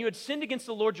behold, and you had sinned against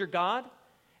the Lord your God,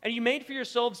 and you made for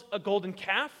yourselves a golden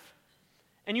calf,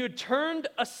 and you had turned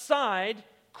aside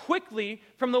quickly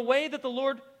from the way that the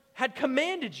Lord had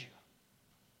commanded you.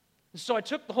 And so I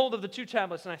took the hold of the 2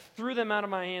 tablets, and I threw them out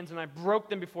of my hands, and I broke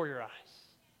them before your eyes.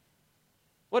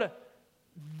 What a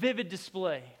vivid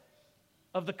display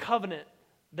of the covenant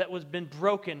that was been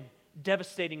broken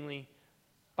devastatingly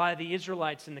by the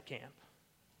Israelites in the camp.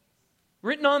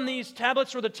 Written on these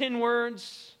tablets were the 10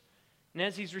 words, and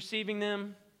as he's receiving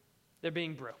them, they're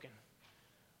being broken.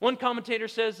 One commentator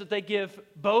says that they give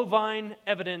bovine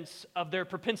evidence of their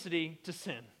propensity to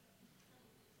sin.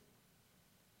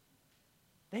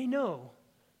 They know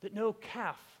that no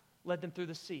calf led them through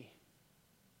the sea.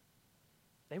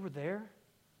 They were there.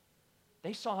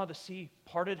 They saw how the sea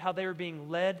parted, how they were being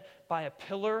led by a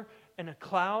pillar and a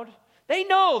cloud. They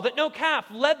know that no calf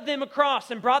led them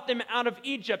across and brought them out of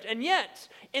Egypt. And yet,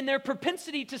 in their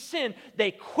propensity to sin,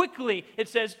 they quickly, it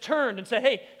says, turned and said,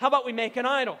 hey, how about we make an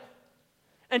idol?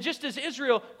 And just as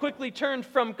Israel quickly turned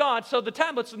from God, so the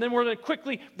tablets then were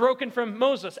quickly broken from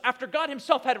Moses. After God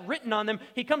himself had written on them,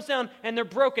 he comes down and they're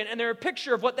broken. And they're a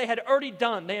picture of what they had already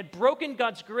done. They had broken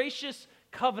God's gracious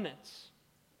covenants.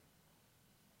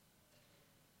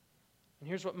 And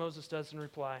here's what Moses does in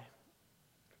reply.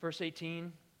 Verse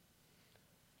 18,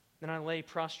 then I lay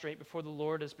prostrate before the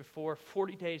Lord as before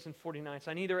 40 days and 40 nights.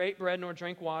 I neither ate bread nor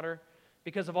drank water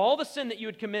because of all the sin that you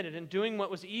had committed in doing what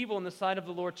was evil in the sight of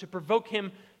the Lord to provoke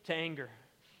him to anger.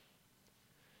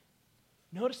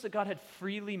 Notice that God had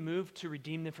freely moved to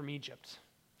redeem them from Egypt.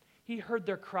 He heard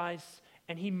their cries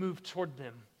and he moved toward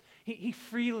them. He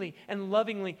freely and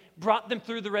lovingly brought them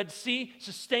through the Red Sea,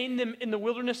 sustained them in the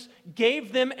wilderness,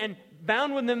 gave them and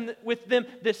bound with them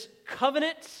this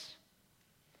covenant.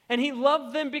 And he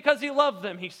loved them because he loved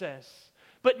them, he says.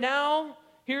 But now,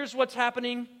 here's what's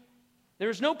happening. There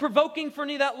was no provoking for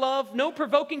any of that love, no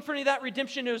provoking for any of that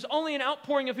redemption. It was only an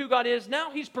outpouring of who God is.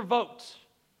 Now he's provoked.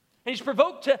 And he's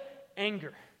provoked to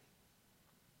anger.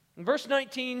 And verse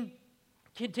 19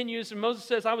 continues, and Moses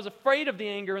says, I was afraid of the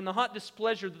anger and the hot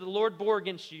displeasure that the Lord bore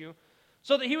against you,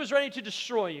 so that he was ready to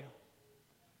destroy you.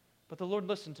 But the Lord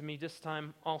listened to me this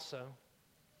time also.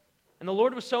 And the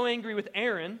Lord was so angry with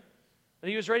Aaron that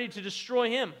he was ready to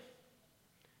destroy him.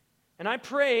 And I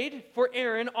prayed for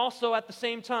Aaron also at the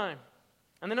same time.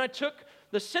 And then I took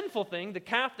the sinful thing, the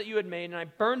calf that you had made, and I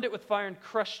burned it with fire and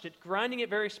crushed it, grinding it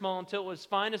very small until it was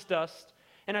fine as dust.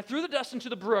 And I threw the dust into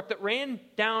the brook that ran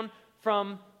down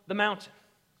from the mountain.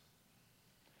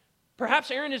 Perhaps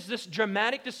Aaron is this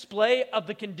dramatic display of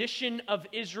the condition of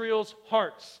Israel's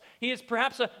hearts. He is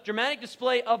perhaps a dramatic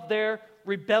display of their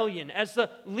rebellion. As the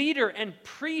leader and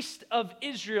priest of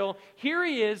Israel, here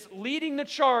he is leading the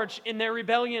charge in their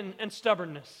rebellion and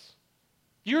stubbornness.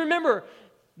 You remember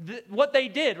what they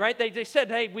did, right? They said,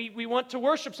 hey, we want to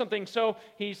worship something. So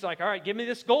he's like, all right, give me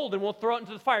this gold and we'll throw it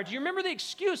into the fire. Do you remember the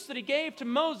excuse that he gave to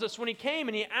Moses when he came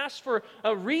and he asked for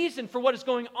a reason for what is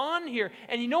going on here?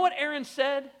 And you know what Aaron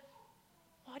said?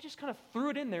 Well, I just kind of threw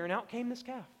it in there and out came this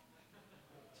calf.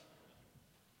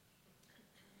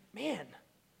 Man,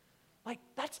 like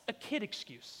that's a kid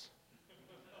excuse.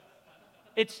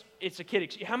 It's a kid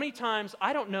excuse. How many times,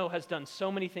 I don't know, has done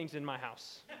so many things in my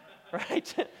house,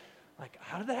 right? Like,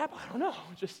 how did that happen? I don't know.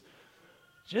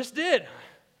 Just did.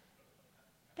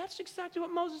 That's exactly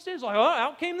what Moses did. Like, oh,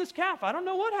 out came this calf. I don't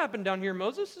know what happened down here,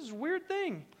 Moses. This is a weird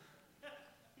thing.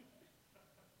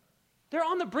 They're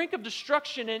on the brink of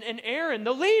destruction, and Aaron,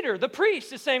 the leader, the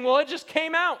priest, is saying, well, it just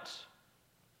came out.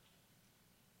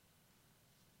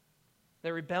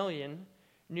 Their rebellion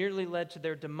nearly led to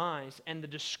their demise, and the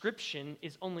description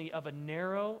is only of a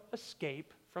narrow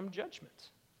escape from judgment.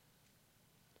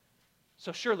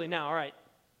 So surely now, all right,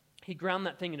 he ground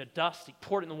that thing into dust, he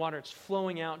poured it in the water, it's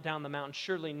flowing out down the mountain.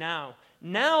 Surely now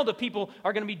the people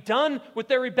are going to be done with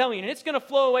their rebellion, and it's going to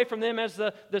flow away from them as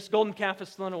this golden calf is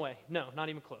thrown away. No, not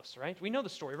even close, right? We know the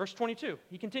story. Verse 22,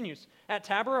 he continues. At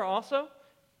Taberah also,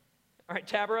 all right,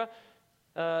 Taberah,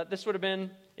 this would have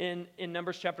been in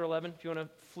Numbers chapter 11. If you want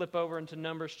to flip over into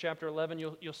Numbers chapter 11,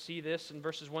 you'll see this in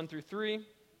verses 1 through 3.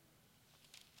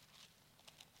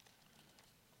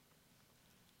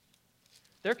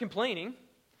 They're complaining.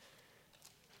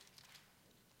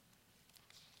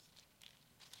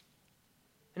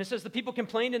 And it says, the people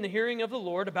complained in the hearing of the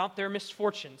Lord about their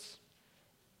misfortunes.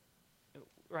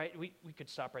 Right? We could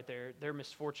stop right there. Their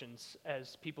misfortunes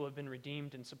as people have been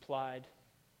redeemed and supplied,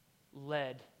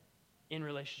 led in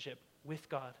relationship with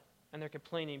God. And they're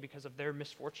complaining because of their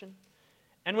misfortune.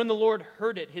 And when the Lord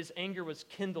heard it, his anger was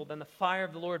kindled, and the fire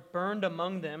of the Lord burned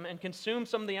among them and consumed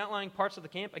some of the outlying parts of the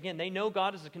camp. Again, they know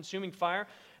God is a consuming fire.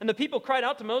 And the people cried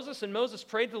out to Moses, and Moses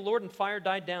prayed to the Lord, and fire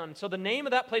died down. And so the name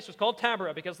of that place was called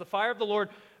Taberah, because the fire of the Lord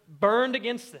burned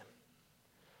against them.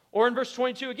 Or in verse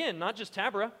 22 again, not just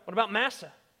Taberah, what about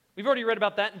Massa? We've already read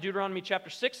about that in Deuteronomy chapter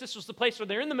 6. This was the place where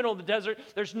they're in the middle of the desert,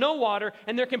 there's no water,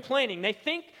 and they're complaining. They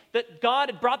think that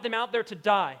God had brought them out there to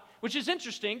die, which is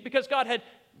interesting because God had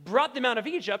brought them out of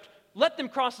Egypt, let them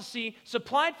cross the sea,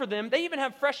 supplied for them. They even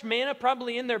have fresh manna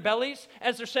probably in their bellies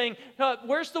as they're saying,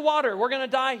 where's the water? We're going to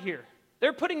die here.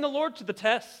 They're putting the Lord to the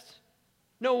test.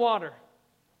 No water.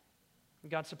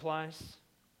 And God supplies.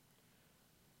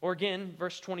 Or again,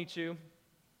 verse 22,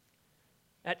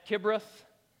 at Kibroth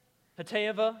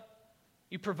Hattaavah,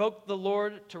 you provoked the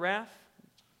Lord to wrath.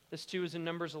 This too is in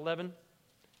Numbers 11.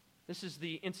 This is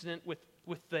the incident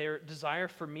with their desire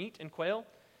for meat and quail.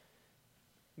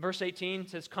 Verse 18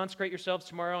 says, consecrate yourselves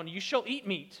tomorrow, and you shall eat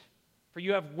meat. For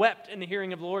you have wept in the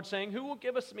hearing of the Lord, saying, who will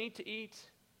give us meat to eat?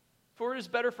 For it is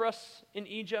better for us in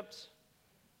Egypt.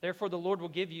 Therefore the Lord will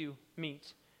give you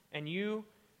meat, and you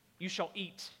shall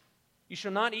eat. You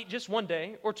shall not eat just 1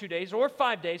 day, or 2 days, or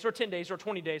 5 days, or 10 days, or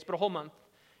 20 days, but a whole month,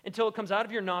 until it comes out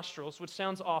of your nostrils, which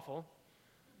sounds awful,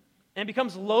 and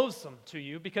becomes loathsome to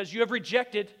you, because you have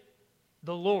rejected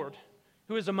the Lord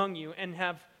who is among you, and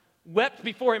have wept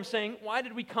before him, saying, why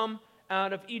did we come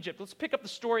out of Egypt? Let's pick up the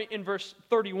story in verse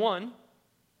 31.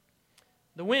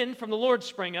 The wind from the Lord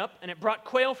sprang up, and it brought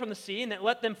quail from the sea, and it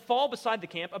let them fall beside the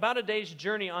camp, about a day's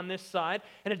journey on this side,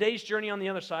 and a day's journey on the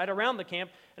other side, around the camp,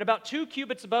 and about 2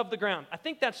 cubits above the ground. I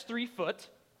think that's 3 foot.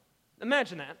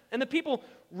 Imagine that. And the people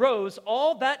rose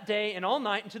all that day and all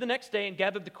night into the next day and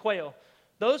gathered the quail.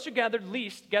 Those who gathered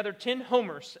least gathered 10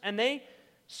 homers, and they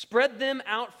spread them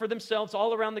out for themselves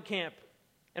all around the camp.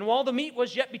 And while the meat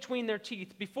was yet between their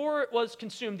teeth, before it was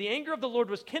consumed, the anger of the Lord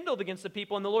was kindled against the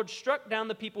people, and the Lord struck down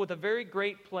the people with a very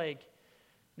great plague.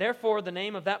 Therefore, the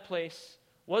name of that place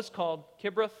was called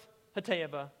Kibroth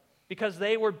Hattaavah, because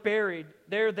they were buried.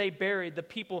 There they buried the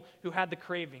people who had the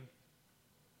craving.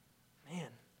 Man.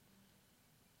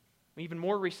 Even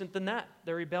more recent than that,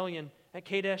 their rebellion at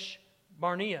Kadesh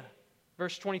Barnea.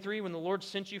 Verse 23, when the Lord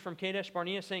sent you from Kadesh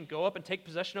Barnea, saying, go up and take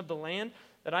possession of the land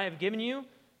that I have given you,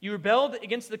 you rebelled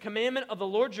against the commandment of the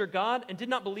Lord your God and did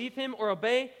not believe him or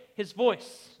obey his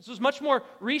voice. This was much more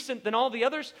recent than all the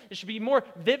others. It should be more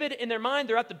vivid in their mind.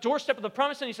 They're at the doorstep of the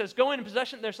promise, and he says, go in and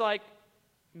possession. There's like,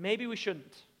 maybe we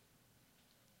shouldn't.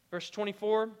 Verse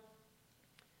 24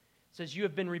 says, you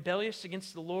have been rebellious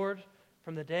against the Lord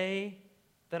from the day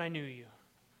that I knew you.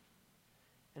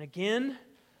 And again,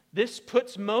 this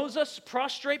puts Moses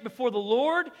prostrate before the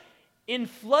Lord in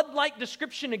flood-like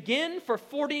description again for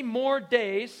 40 more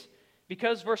days,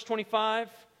 because verse 25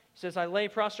 says, I lay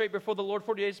prostrate before the Lord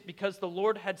 40 days because the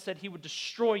Lord had said he would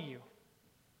destroy you.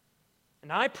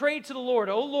 And I prayed to the Lord,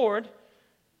 O Lord,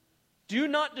 do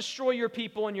not destroy your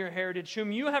people and your heritage,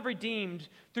 whom you have redeemed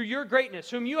through your greatness,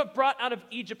 whom you have brought out of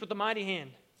Egypt with a mighty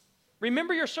hand.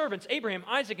 Remember your servants, Abraham,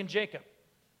 Isaac, and Jacob.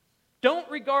 Don't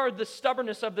regard the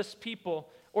stubbornness of this people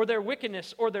or their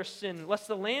wickedness or their sin, lest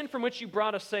the land from which you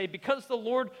brought us say, because the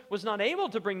Lord was not able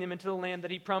to bring them into the land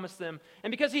that he promised them,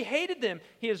 and because he hated them,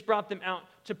 he has brought them out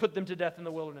to put them to death in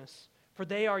the wilderness. For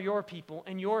they are your people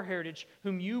and your heritage,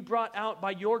 whom you brought out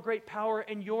by your great power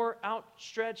and your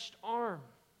outstretched arm.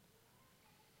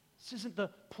 This isn't the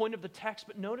point of the text,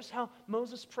 but notice how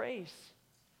Moses prays.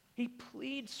 He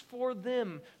pleads for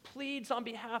them, pleads on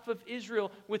behalf of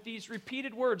Israel with these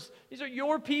repeated words. These are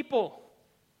your people.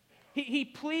 He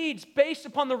pleads based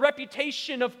upon the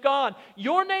reputation of God.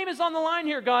 Your name is on the line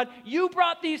here, God. You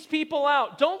brought these people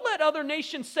out. Don't let other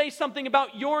nations say something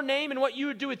about your name and what you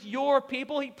would do with your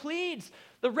people. He pleads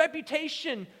the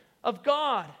reputation of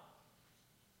God.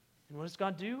 And what does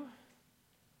God do?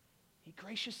 He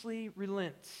graciously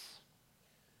relents.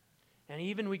 And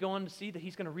even we go on to see that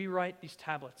he's going to rewrite these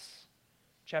tablets.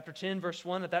 Chapter 10, verse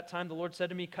 1, at that time the Lord said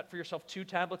to me, cut for yourself 2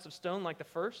 tablets of stone like the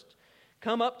first.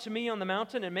 Come up to me on the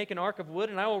mountain and make an ark of wood,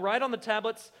 and I will write on the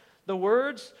tablets the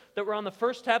words that were on the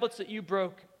first tablets that you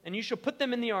broke, and you shall put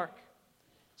them in the ark.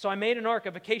 So I made an ark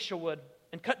of acacia wood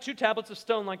and cut 2 tablets of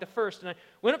stone like the first, and I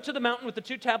went up to the mountain with the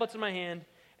 2 tablets in my hand,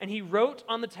 and he wrote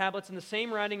on the tablets in the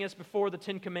same writing as before the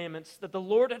 10 commandments that the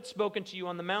Lord had spoken to you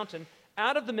on the mountain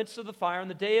out of the midst of the fire on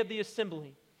the day of the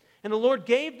assembly. And the Lord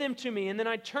gave them to me, and then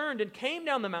I turned and came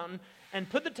down the mountain and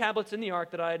put the tablets in the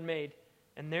ark that I had made.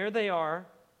 And there they are,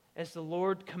 as the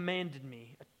Lord commanded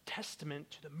me, a testament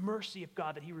to the mercy of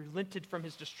God that he relented from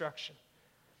his destruction.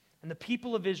 And the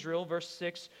people of Israel, verse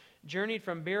 6, journeyed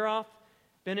from Beeroth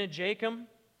Bene-Jacob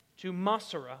to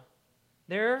Moserah.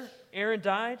 There Aaron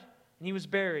died, and he was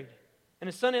buried. And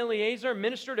his son Eleazar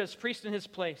ministered as priest in his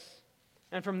place.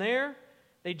 And from there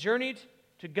they journeyed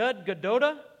to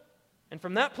Gud-Gododah, and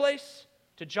from that place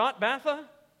to Jotbatha,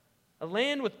 a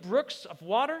land with brooks of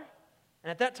water.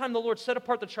 And at that time the Lord set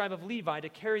apart the tribe of Levi to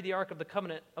carry the ark of the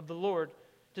covenant of the Lord,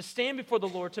 to stand before the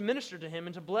Lord, to minister to him,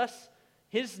 and to bless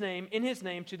his name in his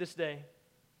name to this day.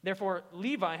 Therefore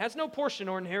Levi has no portion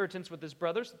or inheritance with his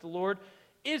brothers, that the Lord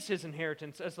is his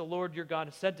inheritance, as the Lord your God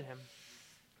has said to him.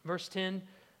 Verse 10,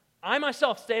 I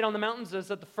myself stayed on the mountains as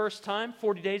at the first time,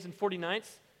 40 days and 40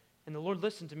 nights, and the Lord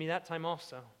listened to me that time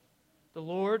also. The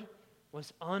Lord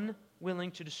was unwilling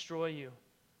to destroy you.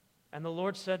 And the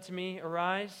Lord said to me,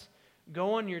 arise,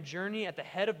 go on your journey at the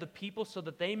head of the people so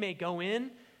that they may go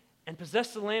in and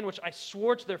possess the land which I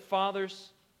swore to their fathers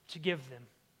to give them.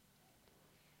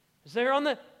 As they're on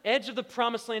the edge of the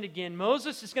promised land again,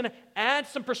 Moses is going to add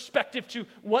some perspective to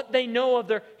what they know of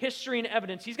their history and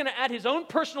evidence. He's going to add his own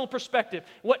personal perspective,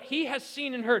 what he has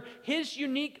seen and heard, his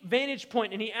unique vantage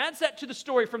point, and he adds that to the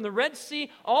story from the Red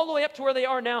Sea all the way up to where they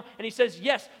are now, and he says,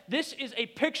 yes, this is a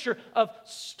picture of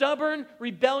stubborn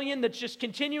rebellion that's just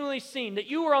continually seen, that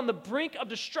you are on the brink of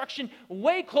destruction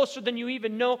way closer than you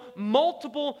even know,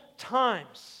 multiple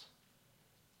times.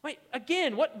 Wait,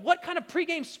 again, what kind of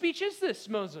pregame speech is this,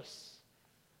 Moses?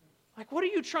 Like, what are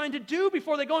you trying to do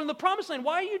before they go into the promised land?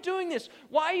 Why are you doing this?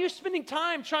 Why are you spending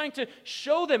time trying to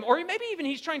show them, or maybe even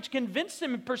he's trying to convince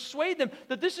them and persuade them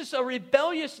that this is a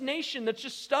rebellious nation that's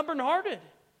just stubborn-hearted?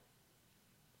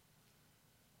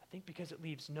 I think because it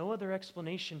leaves no other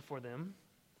explanation for them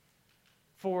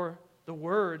for the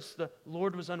words, the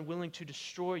Lord was unwilling to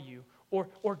destroy you,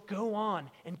 or go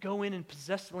on and go in and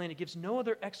possess the land. It gives no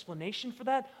other explanation for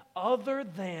that other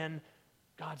than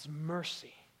God's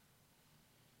mercy.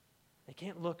 They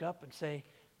can't look up and say,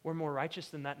 we're more righteous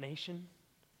than that nation.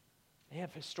 They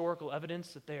have historical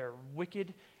evidence that they are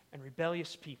wicked and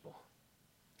rebellious people.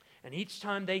 And each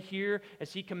time they hear,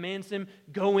 as he commands them,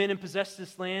 go in and possess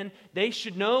this land, they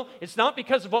should know it's not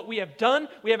because of what we have done.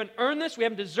 We haven't earned this. We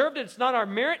haven't deserved it. It's not our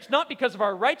merit. It's not because of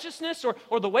our righteousness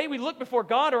or the way we look before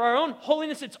God or our own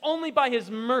holiness. It's only by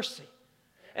his mercy.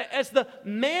 As the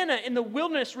manna in the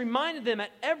wilderness reminded them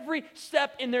at every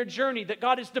step in their journey that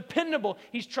God is dependable,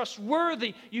 he's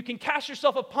trustworthy, you can cast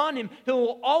yourself upon him, he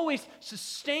will always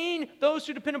sustain those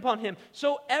who depend upon him.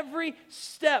 So every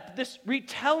step, this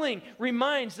retelling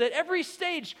reminds that every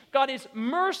stage, God is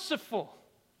merciful.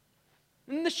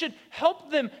 And this should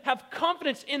help them have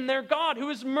confidence in their God who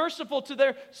is merciful to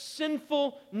their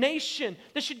sinful nation.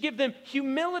 This should give them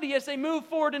humility as they move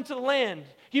forward into the land.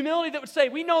 Humility that would say,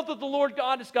 we know that the Lord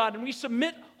God is God and we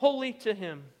submit wholly to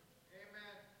him. Amen.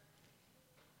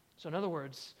 So in other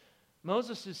words,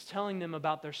 Moses is telling them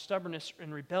about their stubbornness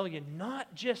and rebellion,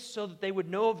 not just so that they would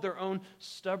know of their own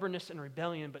stubbornness and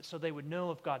rebellion, but so they would know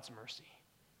of God's mercy.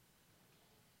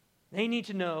 They need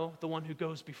to know the one who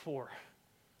goes before.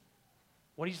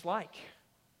 What he's like,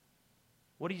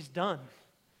 what he's done,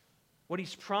 what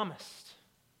he's promised.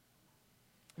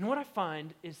 And what I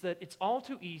find is that it's all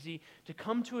too easy to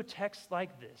come to a text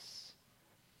like this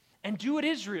and do what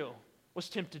Israel was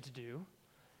tempted to do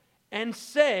and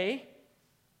say,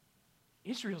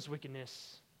 Israel's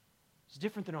wickedness is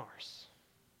different than ours.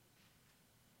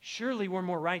 Surely we're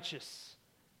more righteous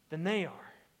than they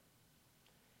are.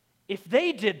 If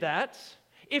they did that,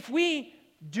 if we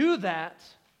do that,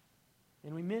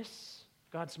 then we miss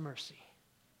God's mercy.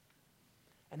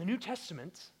 And the New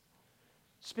Testament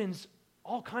spends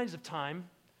all kinds of time,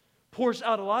 pours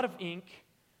out a lot of ink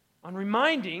on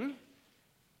reminding,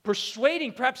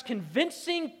 persuading, perhaps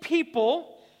convincing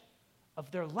people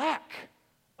of their lack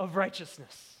of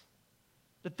righteousness.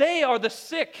 That they are the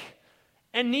sick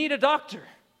and need a doctor.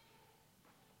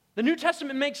 The New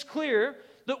Testament makes clear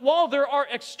that while there are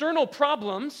external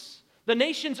problems, the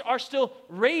nations are still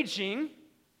raging,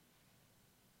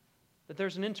 that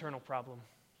there's an internal problem,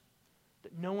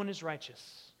 that no one is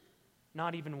righteous,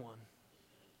 not even one,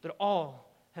 that all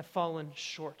have fallen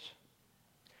short.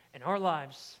 And our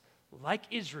lives, like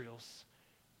Israel's,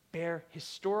 bear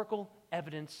historical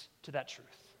evidence to that truth.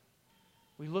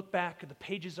 We look back at the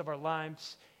pages of our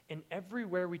lives, and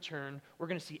everywhere we turn, we're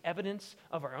going to see evidence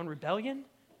of our own rebellion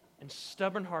and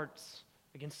stubborn hearts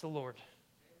against the Lord.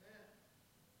 Amen.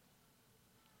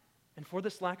 And for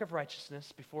this lack of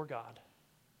righteousness before God,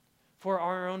 for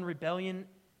our own rebellion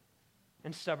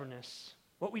and stubbornness,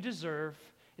 what we deserve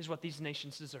is what these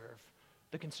nations deserve,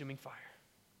 the consuming fire.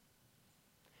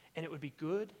 And it would be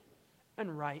good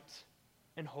and right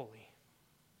and holy.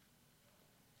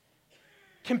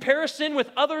 Comparison with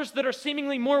others that are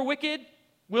seemingly more wicked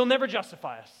will never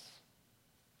justify us.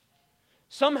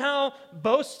 Somehow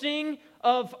boasting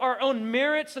of our own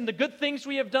merits and the good things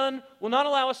we have done will not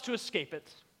allow us to escape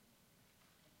it.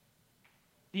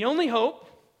 The only hope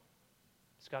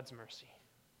is God's mercy.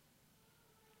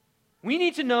 We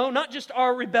need to know not just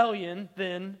our rebellion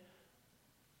then,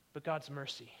 but God's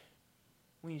mercy.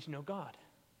 We need to know God.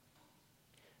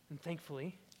 And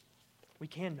thankfully, we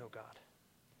can know God.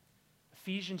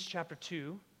 Ephesians chapter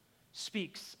 2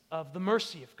 speaks of the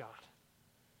mercy of God.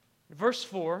 Verse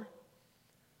 4,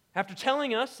 after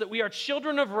telling us that we are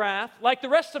children of wrath, like the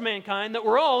rest of mankind, that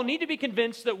we're all need to be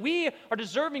convinced that we are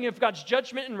deserving of God's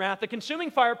judgment and wrath, the consuming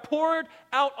fire poured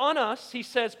out on us, he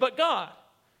says, but God,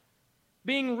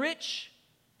 being rich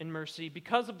in mercy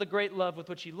because of the great love with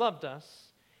which he loved us,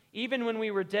 even when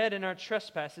we were dead in our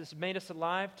trespasses, made us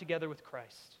alive together with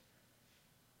Christ.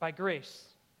 By grace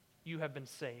you have been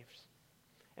saved,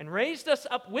 and raised us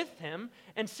up with him,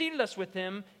 and seated us with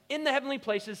him in the heavenly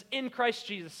places in Christ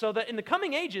Jesus, so that in the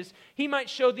coming ages he might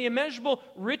show the immeasurable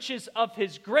riches of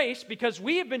his grace, because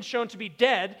we have been shown to be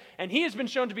dead, and he has been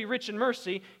shown to be rich in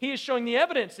mercy. He is showing the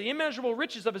evidence, the immeasurable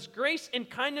riches of his grace and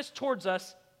kindness towards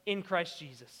us in Christ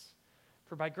Jesus.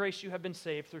 For by grace you have been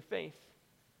saved through faith.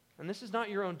 And this is not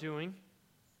your own doing.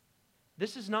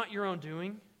 This is not your own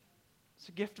doing. It's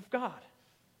a gift of God,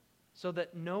 so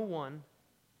that no one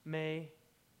may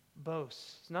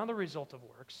boast. It's not the result of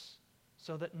works,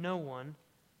 so that no one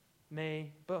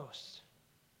may boast.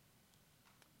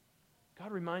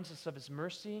 God reminds us of his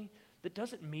mercy that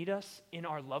doesn't meet us in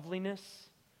our loveliness,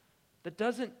 that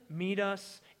doesn't meet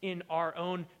us in our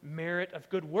own merit of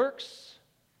good works.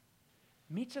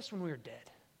 Meets us when we are dead.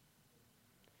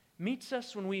 Meets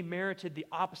us when we merited the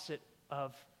opposite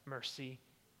of mercy,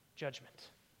 judgment.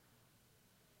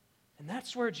 And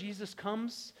that's where Jesus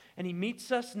comes, and he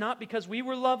meets us not because we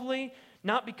were lovely,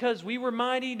 not because we were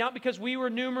mighty, not because we were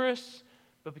numerous,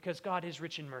 but because God is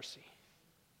rich in mercy.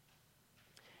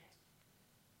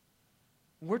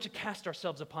 We're to cast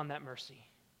ourselves upon that mercy.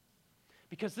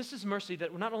 Because this is mercy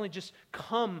that will not only just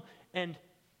come and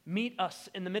meet us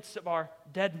in the midst of our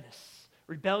deadness,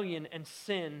 rebellion, and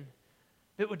sin,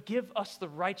 but would give us the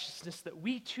righteousness that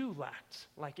we too lacked,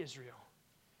 like Israel.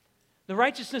 The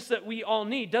righteousness that we all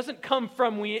need doesn't come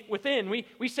from within.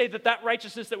 We say that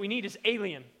righteousness that we need is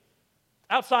alien,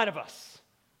 outside of us.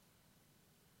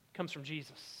 It comes from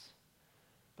Jesus.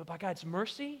 But by God's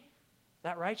mercy,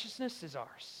 that righteousness is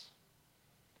ours.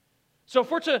 So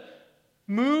if we're to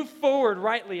move forward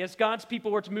rightly, as God's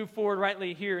people were to move forward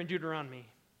rightly here in Deuteronomy,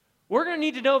 we're going to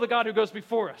need to know the God who goes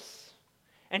before us.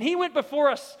 And he went before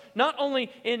us not only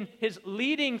in his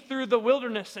leading through the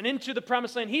wilderness and into the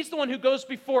promised land, he's the one who goes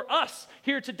before us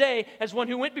here today as one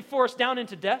who went before us down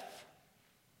into death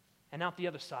and out the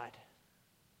other side.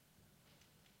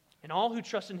 And all who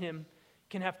trust in him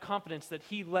can have confidence that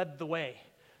he led the way,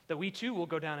 that we too will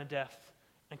go down in death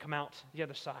and come out the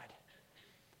other side.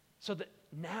 So that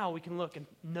now we can look and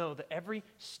know that every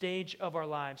stage of our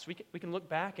lives, we can look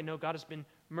back and know God has been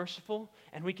merciful,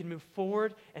 and we can move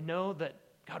forward and know that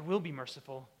God will be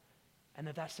merciful, and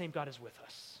that same God is with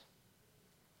us.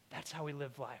 That's how we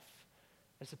live life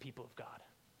as the people of God.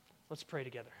 Let's pray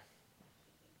together.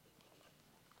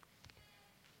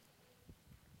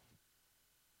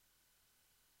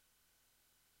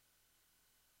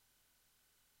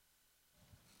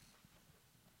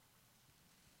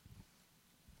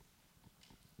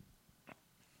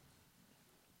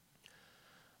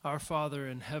 Our Father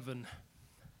in heaven,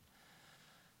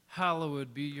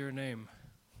 hallowed be your name.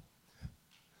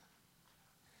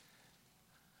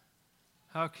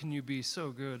 How can you be so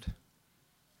good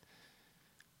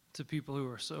to people who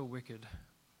are so wicked?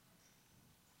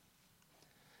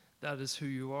 That is who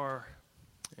you are,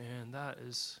 and that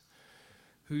is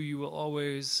who you will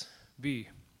always be.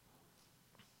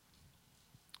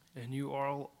 And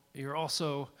you're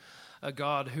also a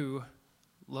God who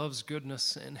loves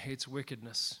goodness and hates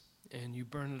wickedness, and you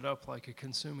burn it up like a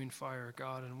consuming fire,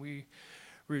 God, and we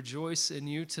rejoice in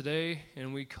you today,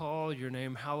 and we call your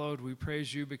name hallowed. We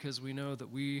praise you because we know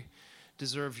that we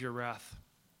deserve your wrath.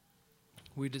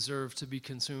 We deserve to be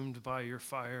consumed by your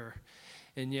fire,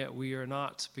 and yet we are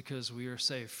not, because we are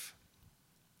safe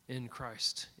in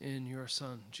Christ, in your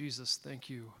Son. Jesus, thank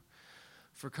you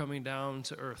for coming down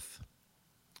to earth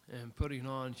and putting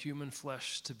on human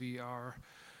flesh to be our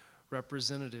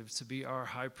representative, to be our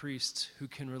high priest who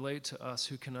can relate to us,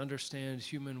 who can understand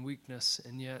human weakness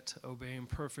and yet obeying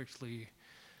perfectly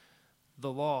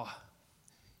the law.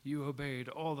 You obeyed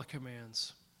all the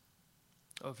commands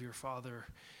of your Father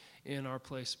in our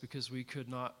place because we could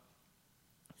not,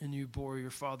 and you bore your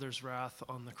Father's wrath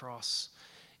on the cross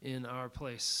in our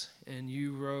place. And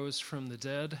you rose from the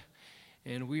dead,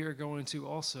 and we are going to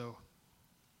also.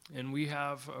 And we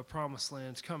have a promised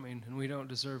land coming, and we don't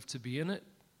deserve to be in it.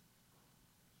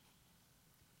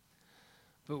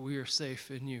 But we are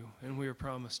safe in you, and we are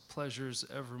promised pleasures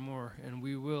evermore, and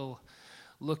we will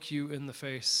look you in the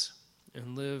face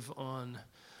and live on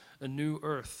a new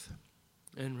earth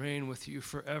and reign with you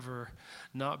forever,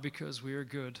 not because we are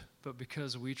good, but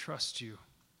because we trust you,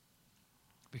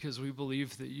 because we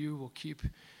believe that you will keep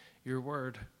your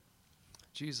word.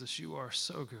 Jesus, you are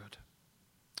so good.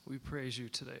 We praise you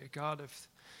today. God, if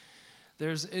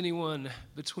there's anyone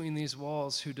between these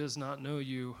walls who does not know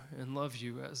you and love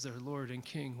you as their Lord and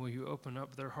King, will you open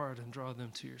up their heart and draw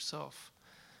them to yourself?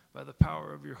 By the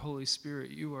power of your Holy Spirit,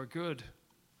 you are good,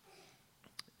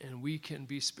 and we can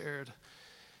be spared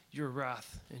your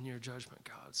wrath and your judgment,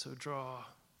 God. So draw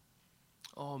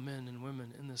all men and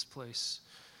women in this place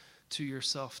to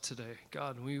yourself today.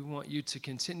 God, we want you to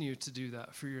continue to do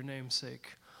that for your name's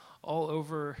sake all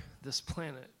over this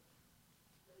planet.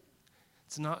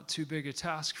 It's not too big a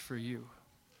task for you.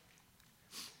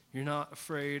 You're not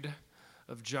afraid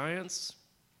of giants.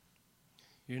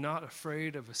 You're not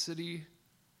afraid of a city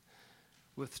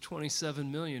with 27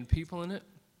 million people in it,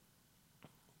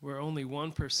 where only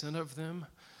 1% of them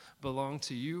belong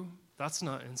to you. That's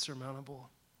not insurmountable.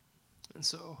 And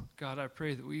so, God, I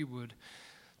pray that we would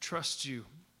trust you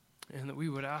and that we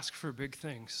would ask for big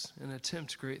things and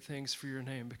attempt great things for your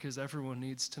name, because everyone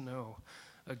needs to know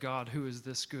a God who is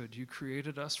this good. You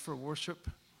created us for worship,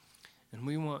 and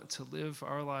we want to live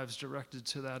our lives directed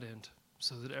to that end,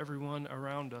 so that everyone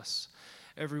around us,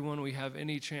 everyone we have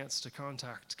any chance to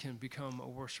contact, can become a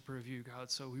worshiper of you,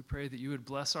 God. So we pray that you would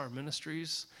bless our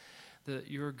ministries, that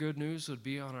your good news would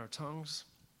be on our tongues.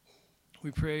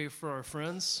 We pray for our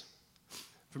friends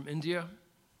from India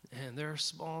and their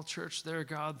small church there,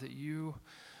 God, that you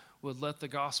would let the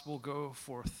gospel go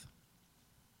forth,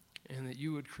 and that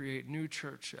you would create new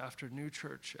church after new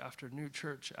church after new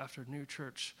church after new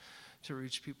church to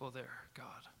reach people there,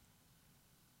 God.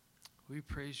 We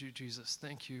praise you, Jesus.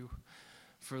 Thank you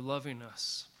for loving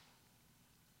us.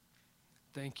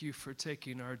 Thank you for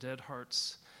taking our dead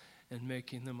hearts and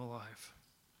making them alive.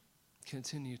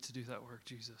 Continue to do that work,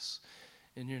 Jesus.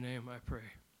 In your name I pray.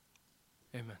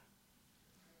 Amen.